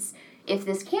this needs, if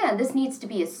this needs to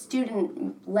be a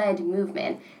student-led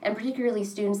movement, and particularly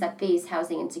students that face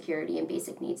housing insecurity and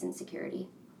basic needs insecurity.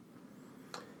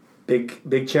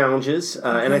 Big challenges.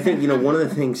 And I think, one of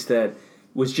the things that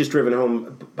was just driven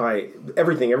home by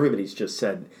everything everybody's just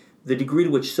said, the degree to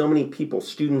which so many people,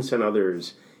 students and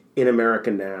others in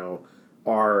America now,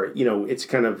 are, it's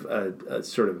kind of a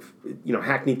sort of,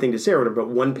 hackneyed thing to say or whatever, but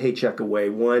one paycheck away,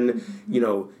 one,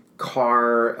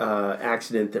 car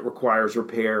accident that requires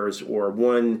repairs, or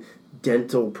one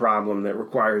dental problem that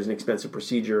requires an expensive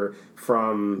procedure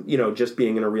from, just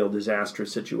being in a real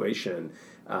disastrous situation.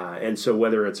 And so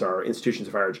whether it's our institutions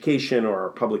of higher education or our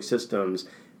public systems,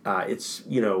 it's,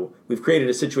 we've created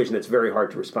a situation that's very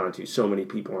hard to respond to. So many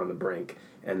people on the brink,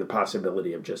 and the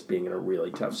possibility of just being in a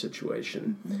really tough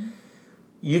situation. Mm-hmm.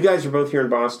 You guys are both here in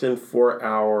Boston for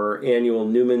our annual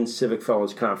Newman Civic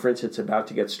Fellows Conference. It's about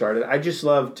to get started. I'd just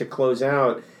love to close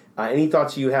out. Any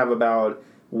thoughts you have about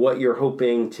what you're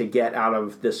hoping to get out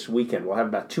of this weekend? We'll have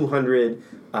about 200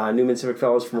 Newman Civic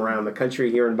Fellows from around the country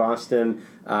here in Boston.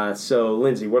 So,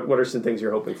 Lindsay, what are some things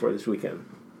you're hoping for this weekend?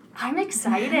 I'm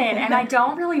excited, and I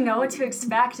don't really know what to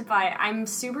expect, but I'm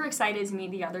super excited to meet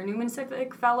the other Newman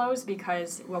Civic Fellows,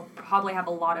 because we'll probably have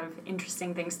a lot of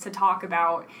interesting things to talk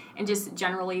about and just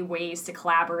generally ways to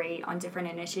collaborate on different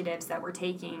initiatives that we're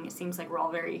taking. It seems like we're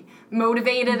all very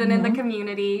motivated and in the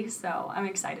community, so I'm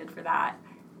excited for that.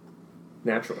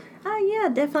 Naturally. Yeah,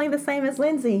 definitely the same as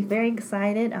Lindsay. Very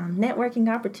excited.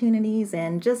 Networking opportunities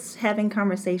and just having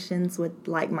conversations with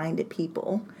like-minded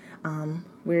people.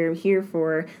 We're here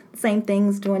for the same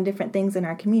things, doing different things in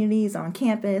our communities, on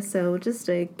campus. So just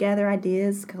to gather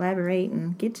ideas, collaborate,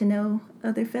 and get to know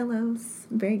other fellows.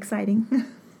 Very exciting.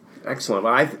 Excellent.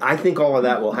 Well, I think all of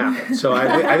that will happen. So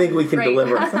I think we can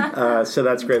deliver. So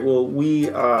that's great. Well,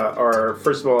 we are,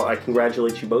 first of all, I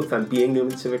congratulate you both on being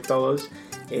Newman Civic Fellows,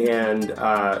 and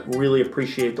really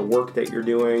appreciate the work that you're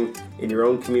doing in your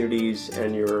own communities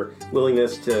and your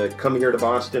willingness to come here to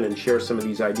Boston and share some of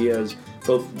these ideas,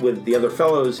 both with the other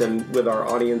fellows and with our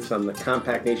audience on the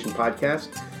Compact Nation podcast.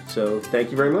 So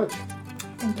thank you very much.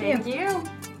 Thank you.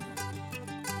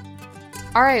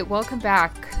 All right, welcome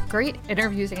back. Great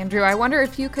interviews, Andrew. I wonder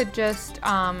if you could just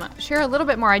share a little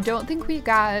bit more. I don't think we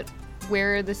got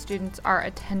where the students are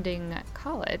attending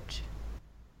college.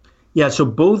 Yeah, so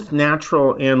both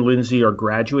Natural and Lindsay are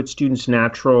graduate students.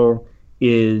 Natural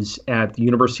is at the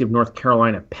University of North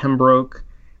Carolina, Pembroke.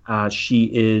 She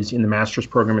is in the master's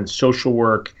program in social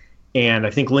work. And I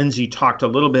think Lindsay talked a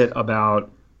little bit about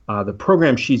the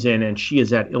program she's in, and she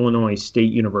is at Illinois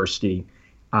State University.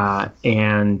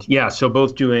 And yeah, so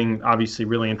both doing obviously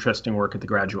really interesting work at the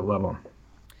graduate level.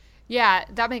 Yeah,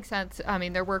 that makes sense. I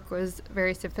mean, their work was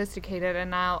very sophisticated,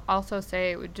 and I'll also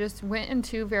say it just went in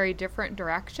two very different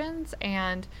directions,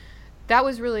 and that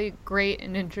was really great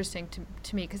and interesting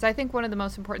to me, because I think one of the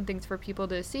most important things for people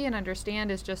to see and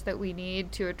understand is just that we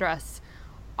need to address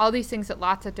all these things at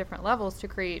lots of different levels to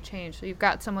create change. So you've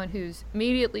got someone who's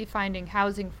immediately finding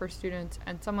housing for students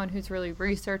and someone who's really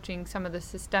researching some of the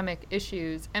systemic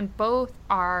issues, and both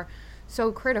are so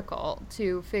critical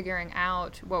to figuring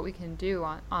out what we can do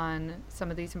on some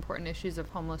of these important issues of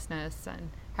homelessness and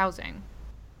housing.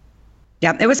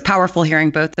 Yeah, it was powerful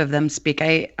hearing both of them speak.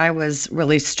 I was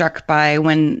really struck by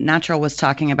when Natural was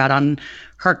talking about on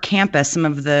her campus some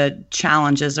of the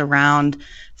challenges around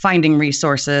finding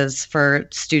resources for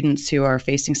students who are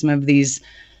facing some of these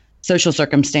social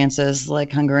circumstances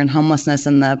like hunger and homelessness,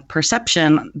 and the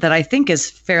perception that I think is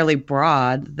fairly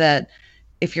broad that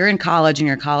if you're in college and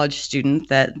you're a college student,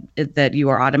 that you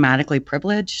are automatically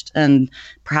privileged and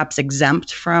perhaps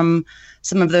exempt from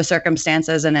some of those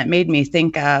circumstances. And it made me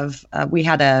think of, we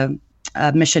had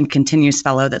a Mission Continues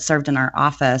fellow that served in our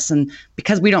office. And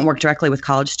because we don't work directly with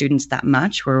college students that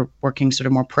much, we're working sort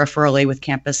of more peripherally with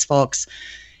campus folks.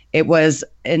 It was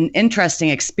an interesting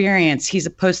experience. He's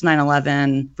a post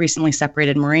 9/11, recently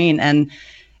separated Marine,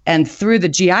 and through the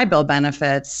GI Bill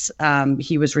benefits,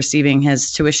 he was receiving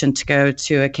his tuition to go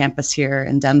to a campus here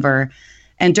in Denver.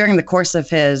 And during the course of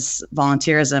his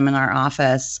volunteerism in our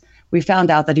office, we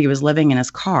found out that he was living in his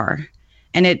car.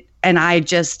 And and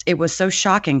it was so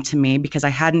shocking to me because I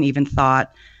hadn't even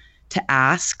thought to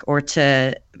ask or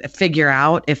to figure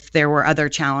out if there were other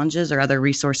challenges or other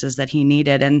resources that he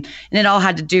needed. And it all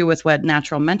had to do with what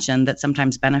Natural mentioned, that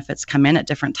sometimes benefits come in at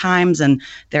different times, and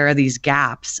there are these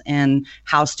gaps in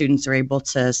how students are able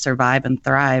to survive and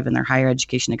thrive in their higher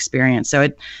education experience. So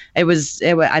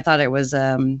I thought it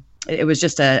was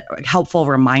just a helpful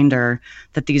reminder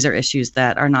that these are issues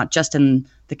that are not just in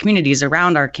the communities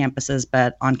around our campuses,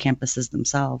 but on campuses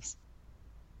themselves.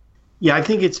 Yeah, I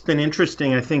think it's been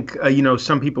interesting. I think,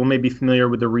 some people may be familiar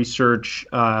with the research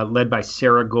led by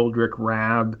Sarah Goldrick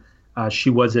Rabb. She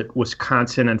was at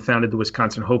Wisconsin and founded the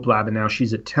Wisconsin Hope Lab, and now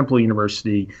she's at Temple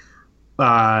University.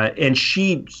 And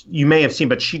you may have seen,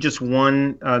 but she just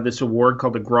won this award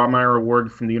called the Grawemeyer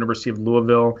Award from the University of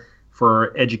Louisville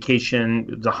for education.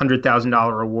 It's a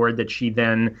 $100,000 award that she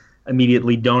then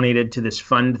immediately donated to this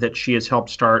fund that she has helped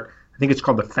start. I think it's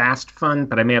called the FAST Fund,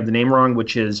 but I may have the name wrong,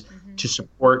 which is to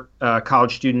support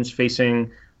college students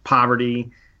facing poverty.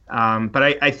 But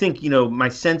I think, my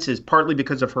sense is partly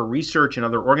because of her research and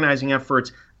other organizing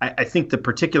efforts, I think the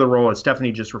particular role, as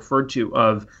Stephanie just referred to,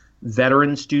 of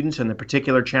veteran students and the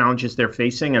particular challenges they're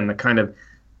facing and the kind of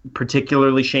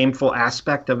particularly shameful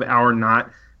aspect of our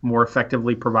not more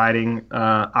effectively providing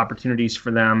opportunities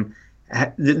for them.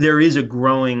 There is a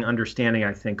growing understanding,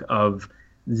 I think, of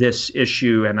this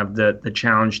issue and of the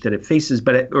challenge that it faces,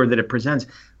 or that it presents.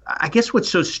 I guess what's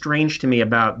so strange to me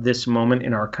about this moment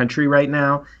in our country right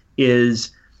now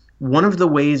is one of the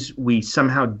ways we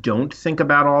somehow don't think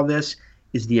about all this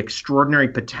is the extraordinary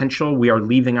potential we are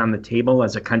leaving on the table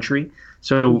as a country.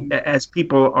 So as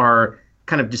people are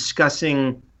kind of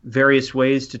discussing various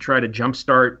ways to try to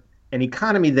jumpstart an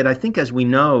economy that I think, as we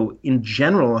know, in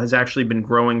general has actually been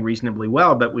growing reasonably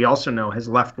well, but we also know has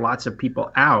left lots of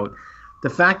people out. The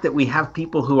fact that we have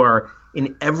people who are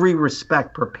in every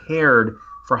respect prepared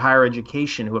for higher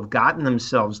education, who have gotten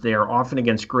themselves there, often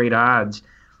against great odds,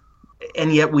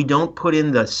 and yet we don't put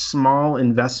in the small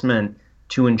investment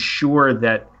to ensure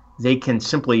that they can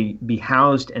simply be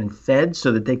housed and fed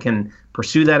so that they can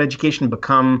pursue that education,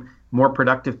 become more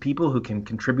productive people who can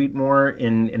contribute more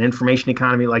in an information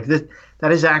economy like this.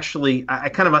 That is actually, I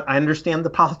understand the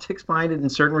politics behind it in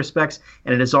certain respects,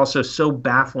 and it is also so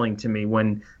baffling to me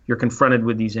when you're confronted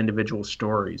with these individual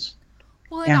stories.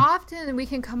 Well, and often we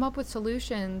can come up with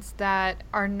solutions that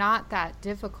are not that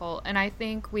difficult. And I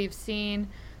think we've seen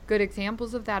good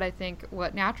examples of that. I think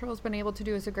what Natural has been able to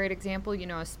do is a great example,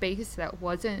 a space that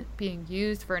wasn't being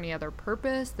used for any other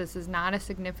purpose. This is not a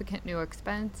significant new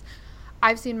expense.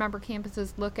 I've seen member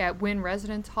campuses look at when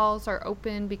residence halls are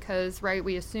open because,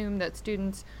 we assume that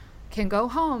students can go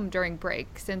home during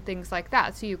breaks and things like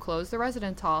that. So you close the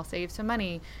residence hall, save some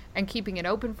money, and keeping it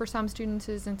open for some students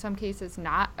is in some cases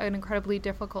not an incredibly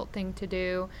difficult thing to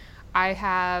do. I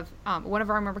have one of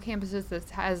our member campuses that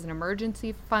has an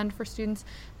emergency fund for students.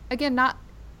 Again, not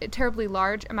terribly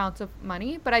large amounts of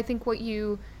money, but I think what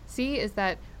you see is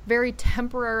that very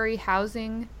temporary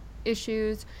housing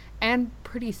issues and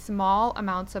pretty small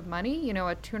amounts of money, a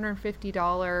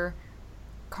 $250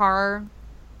 car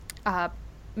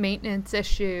maintenance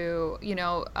issue,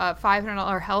 a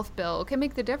 $500 health bill can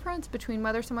make the difference between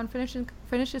whether someone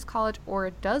finishes college or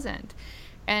it doesn't.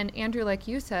 And Andrew, like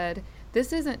you said,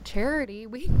 this isn't charity.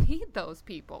 We need those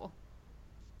people.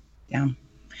 Yeah,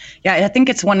 I think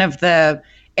it's one of the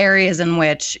areas in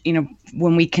which,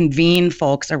 when we convene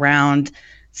folks around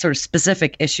sort of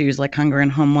specific issues like hunger and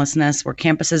homelessness, where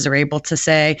campuses are able to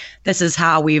say, this is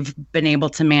how we've been able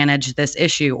to manage this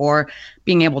issue, or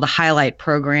being able to highlight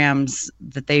programs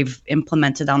that they've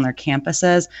implemented on their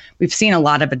campuses. We've seen a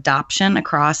lot of adoption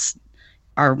across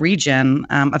our region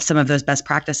of some of those best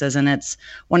practices. And it's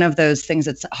one of those things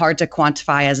that's hard to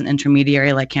quantify as an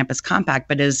intermediary like Campus Compact,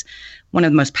 but is one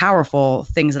of the most powerful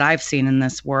things that I've seen in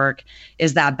this work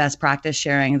is that best practice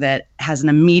sharing that has an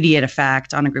immediate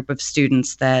effect on a group of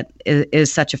students that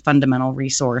is such a fundamental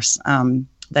resource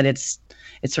that it's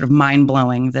sort of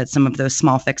mind-blowing that some of those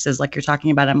small fixes like you're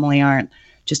talking about, Emily, aren't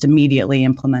just immediately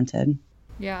implemented.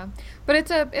 Yeah, but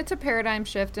it's a paradigm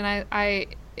shift, and I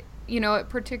it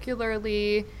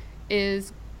particularly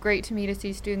is great to me to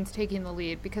see students taking the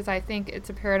lead, because I think it's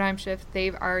a paradigm shift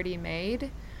they've already made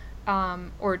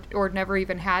or never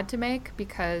even had to make,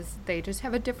 because they just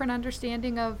have a different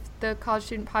understanding of the college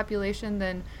student population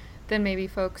than maybe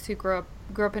folks who grew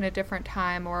up in a different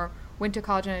time or went to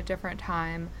college in a different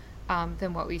time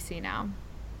than what we see now.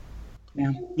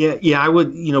 Yeah. I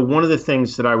would, one of the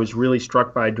things that I was really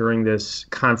struck by during this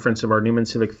conference of our Newman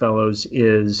Civic Fellows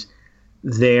is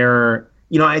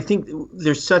I think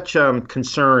there's such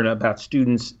concern about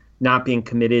students not being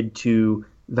committed to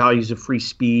values of free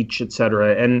speech, et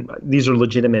cetera. And these are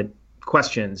legitimate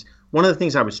questions. One of the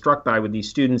things I was struck by with these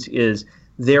students is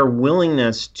their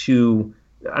willingness to,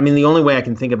 the only way I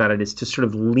can think about it is to sort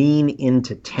of lean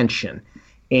into tension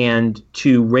and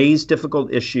to raise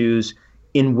difficult issues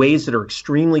in ways that are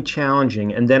extremely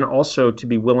challenging, and then also to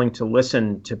be willing to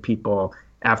listen to people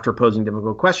after posing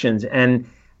difficult questions. And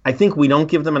I think we don't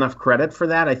give them enough credit for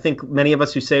that. I think many of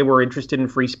us who say we're interested in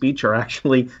free speech are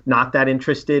actually not that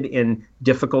interested in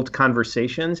difficult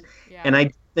conversations. Yeah. And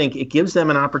I think it gives them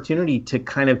an opportunity to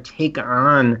kind of take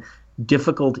on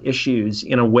difficult issues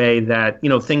in a way that,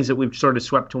 things that we've sort of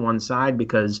swept to one side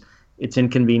because it's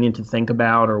inconvenient to think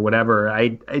about or whatever.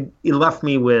 It left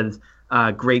me with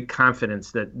great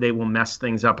confidence that they will mess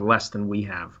things up less than we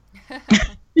have.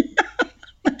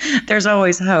 There's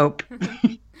always hope.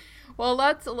 Well,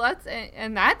 let's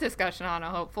end that discussion on a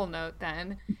hopeful note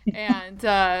then, and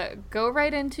go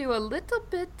right into a little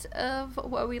bit of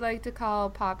what we like to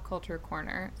call Pop Culture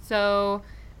Corner. So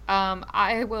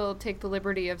I will take the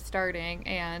liberty of starting,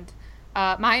 and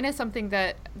mine is something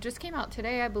that just came out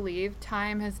today, I believe.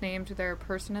 Time has named their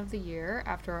Person of the Year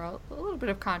after a little bit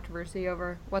of controversy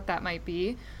over what that might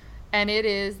be. And it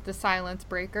is the Silence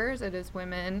Breakers. It is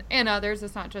women and others.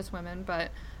 It's not just women,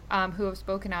 but who have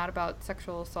spoken out about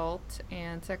sexual assault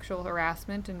and sexual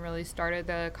harassment and really started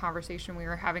the conversation we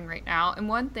are having right now. And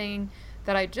one thing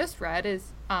that I just read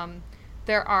is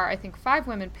there are, I think, 5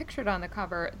 women pictured on the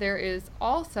cover. There is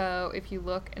also, if you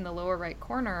look in the lower right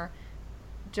corner,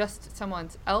 just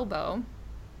someone's elbow,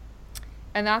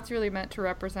 and that's really meant to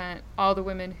represent all the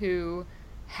women who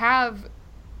have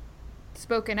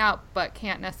spoken out but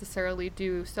can't necessarily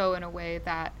do so in a way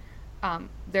that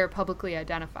they're publicly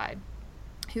identified,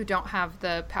 who don't have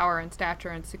the power and stature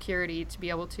and security to be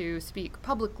able to speak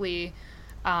publicly,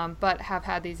 but have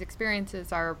had these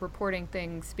experiences, are reporting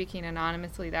things, speaking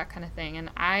anonymously, that kind of thing. And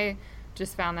I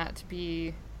just found that to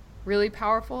be really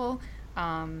powerful.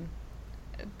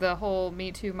 The whole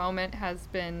Me Too moment has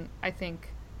been, I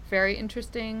think, very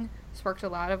interesting, sparked a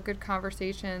lot of good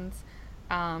conversations.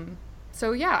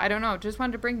 So yeah, I don't know, just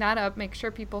wanted to bring that up, make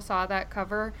sure people saw that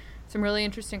cover. Some really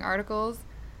interesting articles.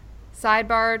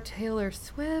 Sidebar, Taylor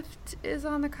Swift is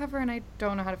on the cover, and I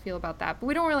don't know how to feel about that, but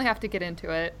we don't really have to get into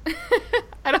it.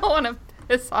 I don't want to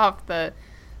piss off the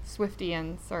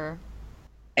Swiftians or...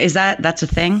 Is that's a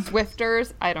thing?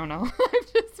 Swifters? I don't know. I'm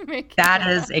just making that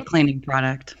is a cleaning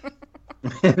product.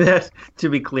 To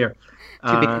be clear.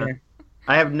 I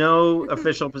have no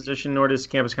official position, nor does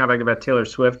Campus Compact, about Taylor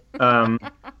Swift.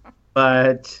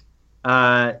 But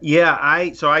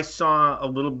I saw a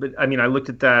little bit. I looked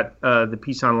at that the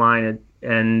piece online,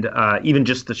 and even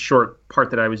just the short part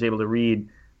that I was able to read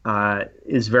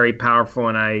is very powerful.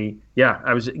 And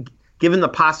I was given the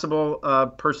possible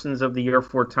Persons of the Year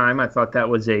for Time. I thought that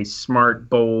was a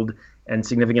smart, bold, and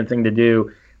significant thing to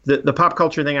do. The pop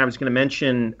culture thing I was going to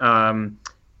mention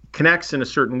connects in a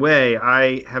certain way.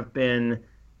 I have been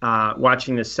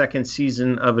watching the second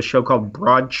season of a show called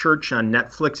Broadchurch on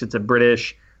Netflix. It's a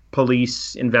British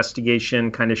police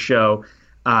investigation kind of show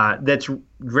that's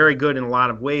very good in a lot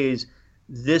of ways.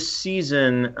 This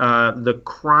season, the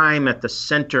crime at the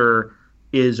center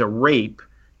is a rape,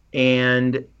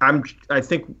 and I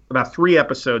think about 3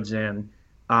 episodes in.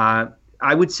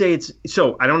 I would say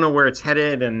I don't know where it's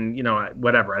headed, and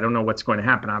whatever. I don't know what's going to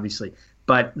happen, obviously.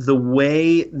 But the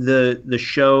way the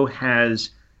show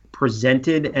has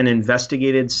presented and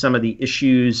investigated some of the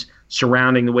issues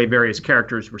surrounding the way various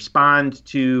characters respond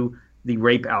to the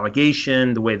rape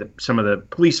allegation, the way that some of the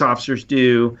police officers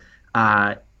do,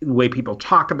 the way people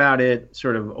talk about it,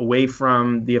 sort of away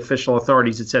from the official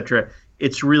authorities, et cetera.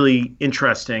 It's really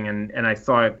interesting and I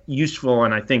thought useful,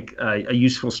 and I think a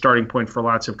useful starting point for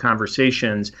lots of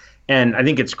conversations. And I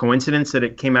think it's coincidence that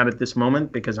it came out at this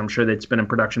moment, because I'm sure that it's been in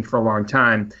production for a long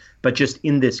time. But just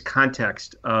in this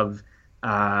context of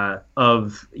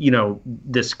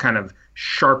this kind of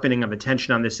sharpening of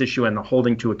attention on this issue and the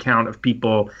holding to account of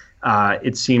people,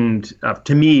 it seemed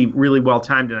to me really well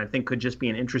timed, and I think could just be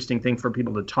an interesting thing for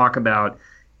people to talk about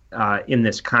in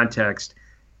this context.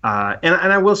 And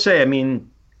I will say,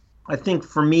 I think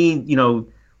for me,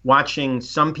 watching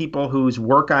some people whose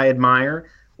work I admire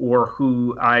or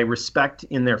who I respect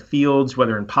in their fields,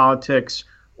 whether in politics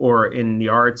or in the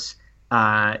arts,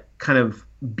 kind of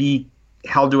be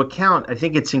held to account, I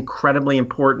think it's incredibly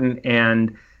important,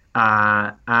 and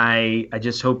I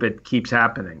just hope it keeps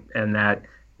happening, and that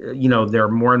there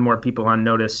are more and more people on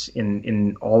notice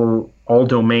in all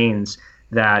domains,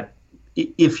 that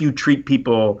if you treat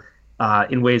people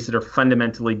in ways that are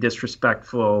fundamentally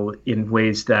disrespectful, in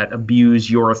ways that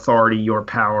abuse your authority, your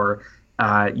power,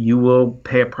 you will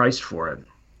pay a price for it.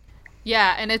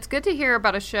 Yeah, and it's good to hear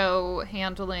about a show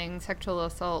handling sexual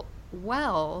assault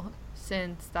well,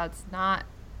 since that's not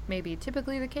maybe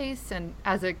typically the case. And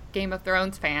as a Game of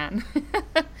Thrones fan,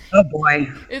 oh boy,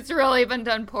 it's really been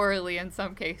done poorly in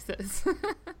some cases.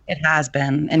 It has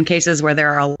been in cases where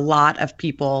there are a lot of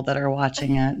people that are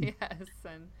watching it. Yes,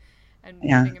 and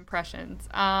giving impressions.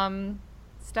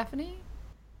 Stephanie?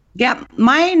 Yeah,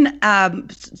 mine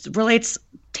relates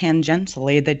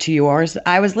tangentially to yours.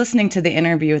 I was listening to the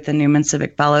interview with the Newman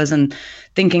Civic Fellows and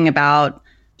thinking about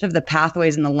sort of the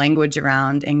pathways and the language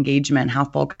around engagement, how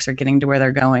folks are getting to where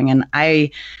they're going. And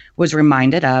I was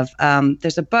reminded of,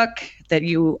 there's a book that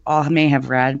you all may have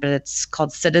read, but it's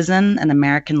called Citizen, an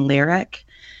American Lyric.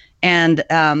 And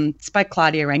it's by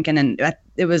Claudia Rankine, and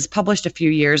it was published a few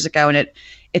years ago. And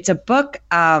it's a book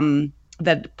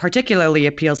that particularly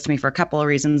appeals to me for a couple of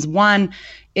reasons. One,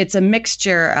 it's a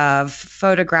mixture of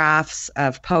photographs,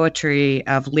 of poetry,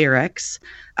 of lyrics,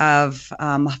 of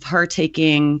her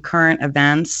taking current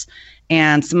events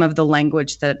and some of the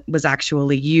language that was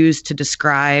actually used to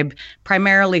describe,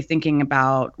 primarily thinking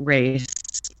about race,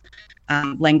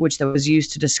 language that was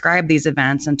used to describe these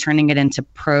events and turning it into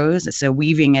prose, so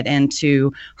weaving it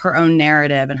into her own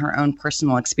narrative and her own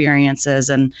personal experiences.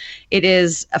 And it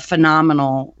is a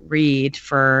phenomenal read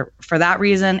for that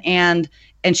reason, and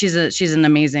she's an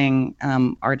amazing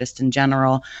artist in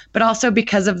general, but also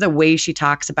because of the way she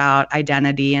talks about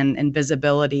identity and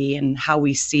visibility and how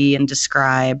we see and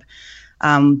describe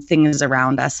things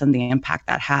around us and the impact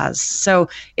that has. So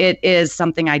it is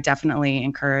something I definitely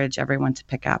encourage everyone to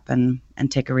pick up and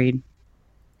take a read.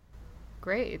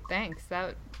 Great, thanks.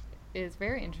 That is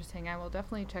very interesting. I will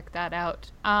definitely check that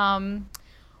out.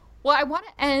 Well, I want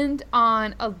to end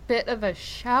on a bit of a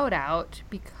shout out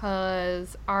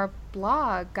because our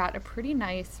blog got a pretty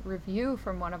nice review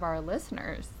from one of our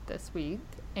listeners this week,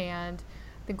 and I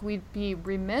think we'd be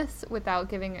remiss without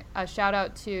giving a shout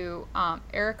out to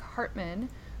Eric Hartman,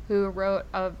 who wrote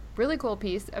a really cool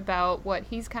piece about what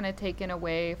he's kind of taken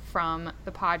away from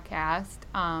the podcast,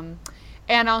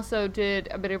 and also did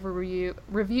a bit of a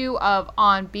review of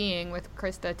On Being with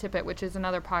Krista Tippett, which is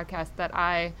another podcast that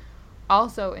I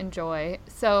also enjoy.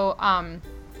 So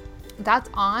that's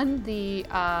on the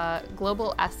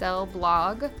Global SL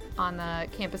blog on the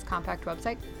Campus Compact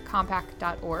website,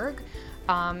 compact.org.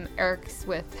 Eric's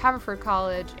with Haverford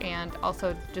College and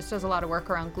also just does a lot of work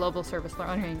around global service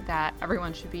learning that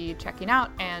everyone should be checking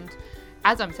out. And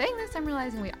as I'm saying this, I'm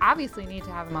realizing we obviously need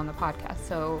to have him on the podcast.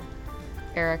 So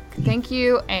Eric, thank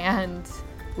you, and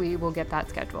we will get that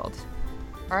scheduled.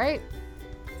 All right.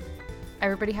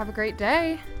 Everybody have a great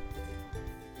day.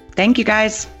 Thank you,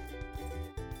 guys.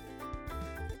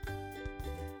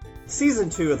 Season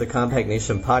 2 of the Compact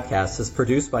Nation podcast is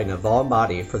produced by Naval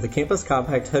Mahdi for the Campus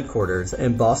Compact headquarters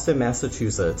in Boston,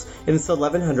 Massachusetts, and its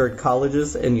 1,100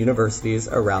 colleges and universities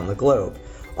around the globe.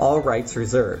 All rights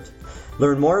reserved.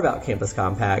 Learn more about Campus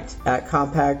Compact at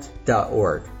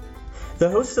compact.org. The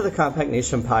hosts of the Compact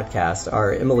Nation podcast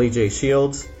are Emily J.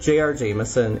 Shields, J.R.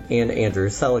 Jameson, and Andrew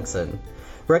Seligson.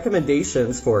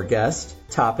 Recommendations for guests,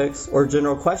 topics, or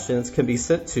general questions can be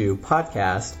sent to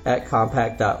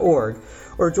podcast@compact.org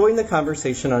or join the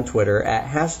conversation on Twitter at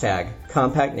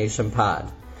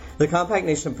 #CompactNationPod. The Compact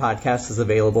Nation podcast is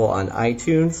available on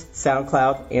iTunes,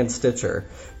 SoundCloud, and Stitcher.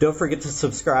 Don't forget to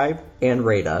subscribe and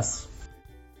rate us.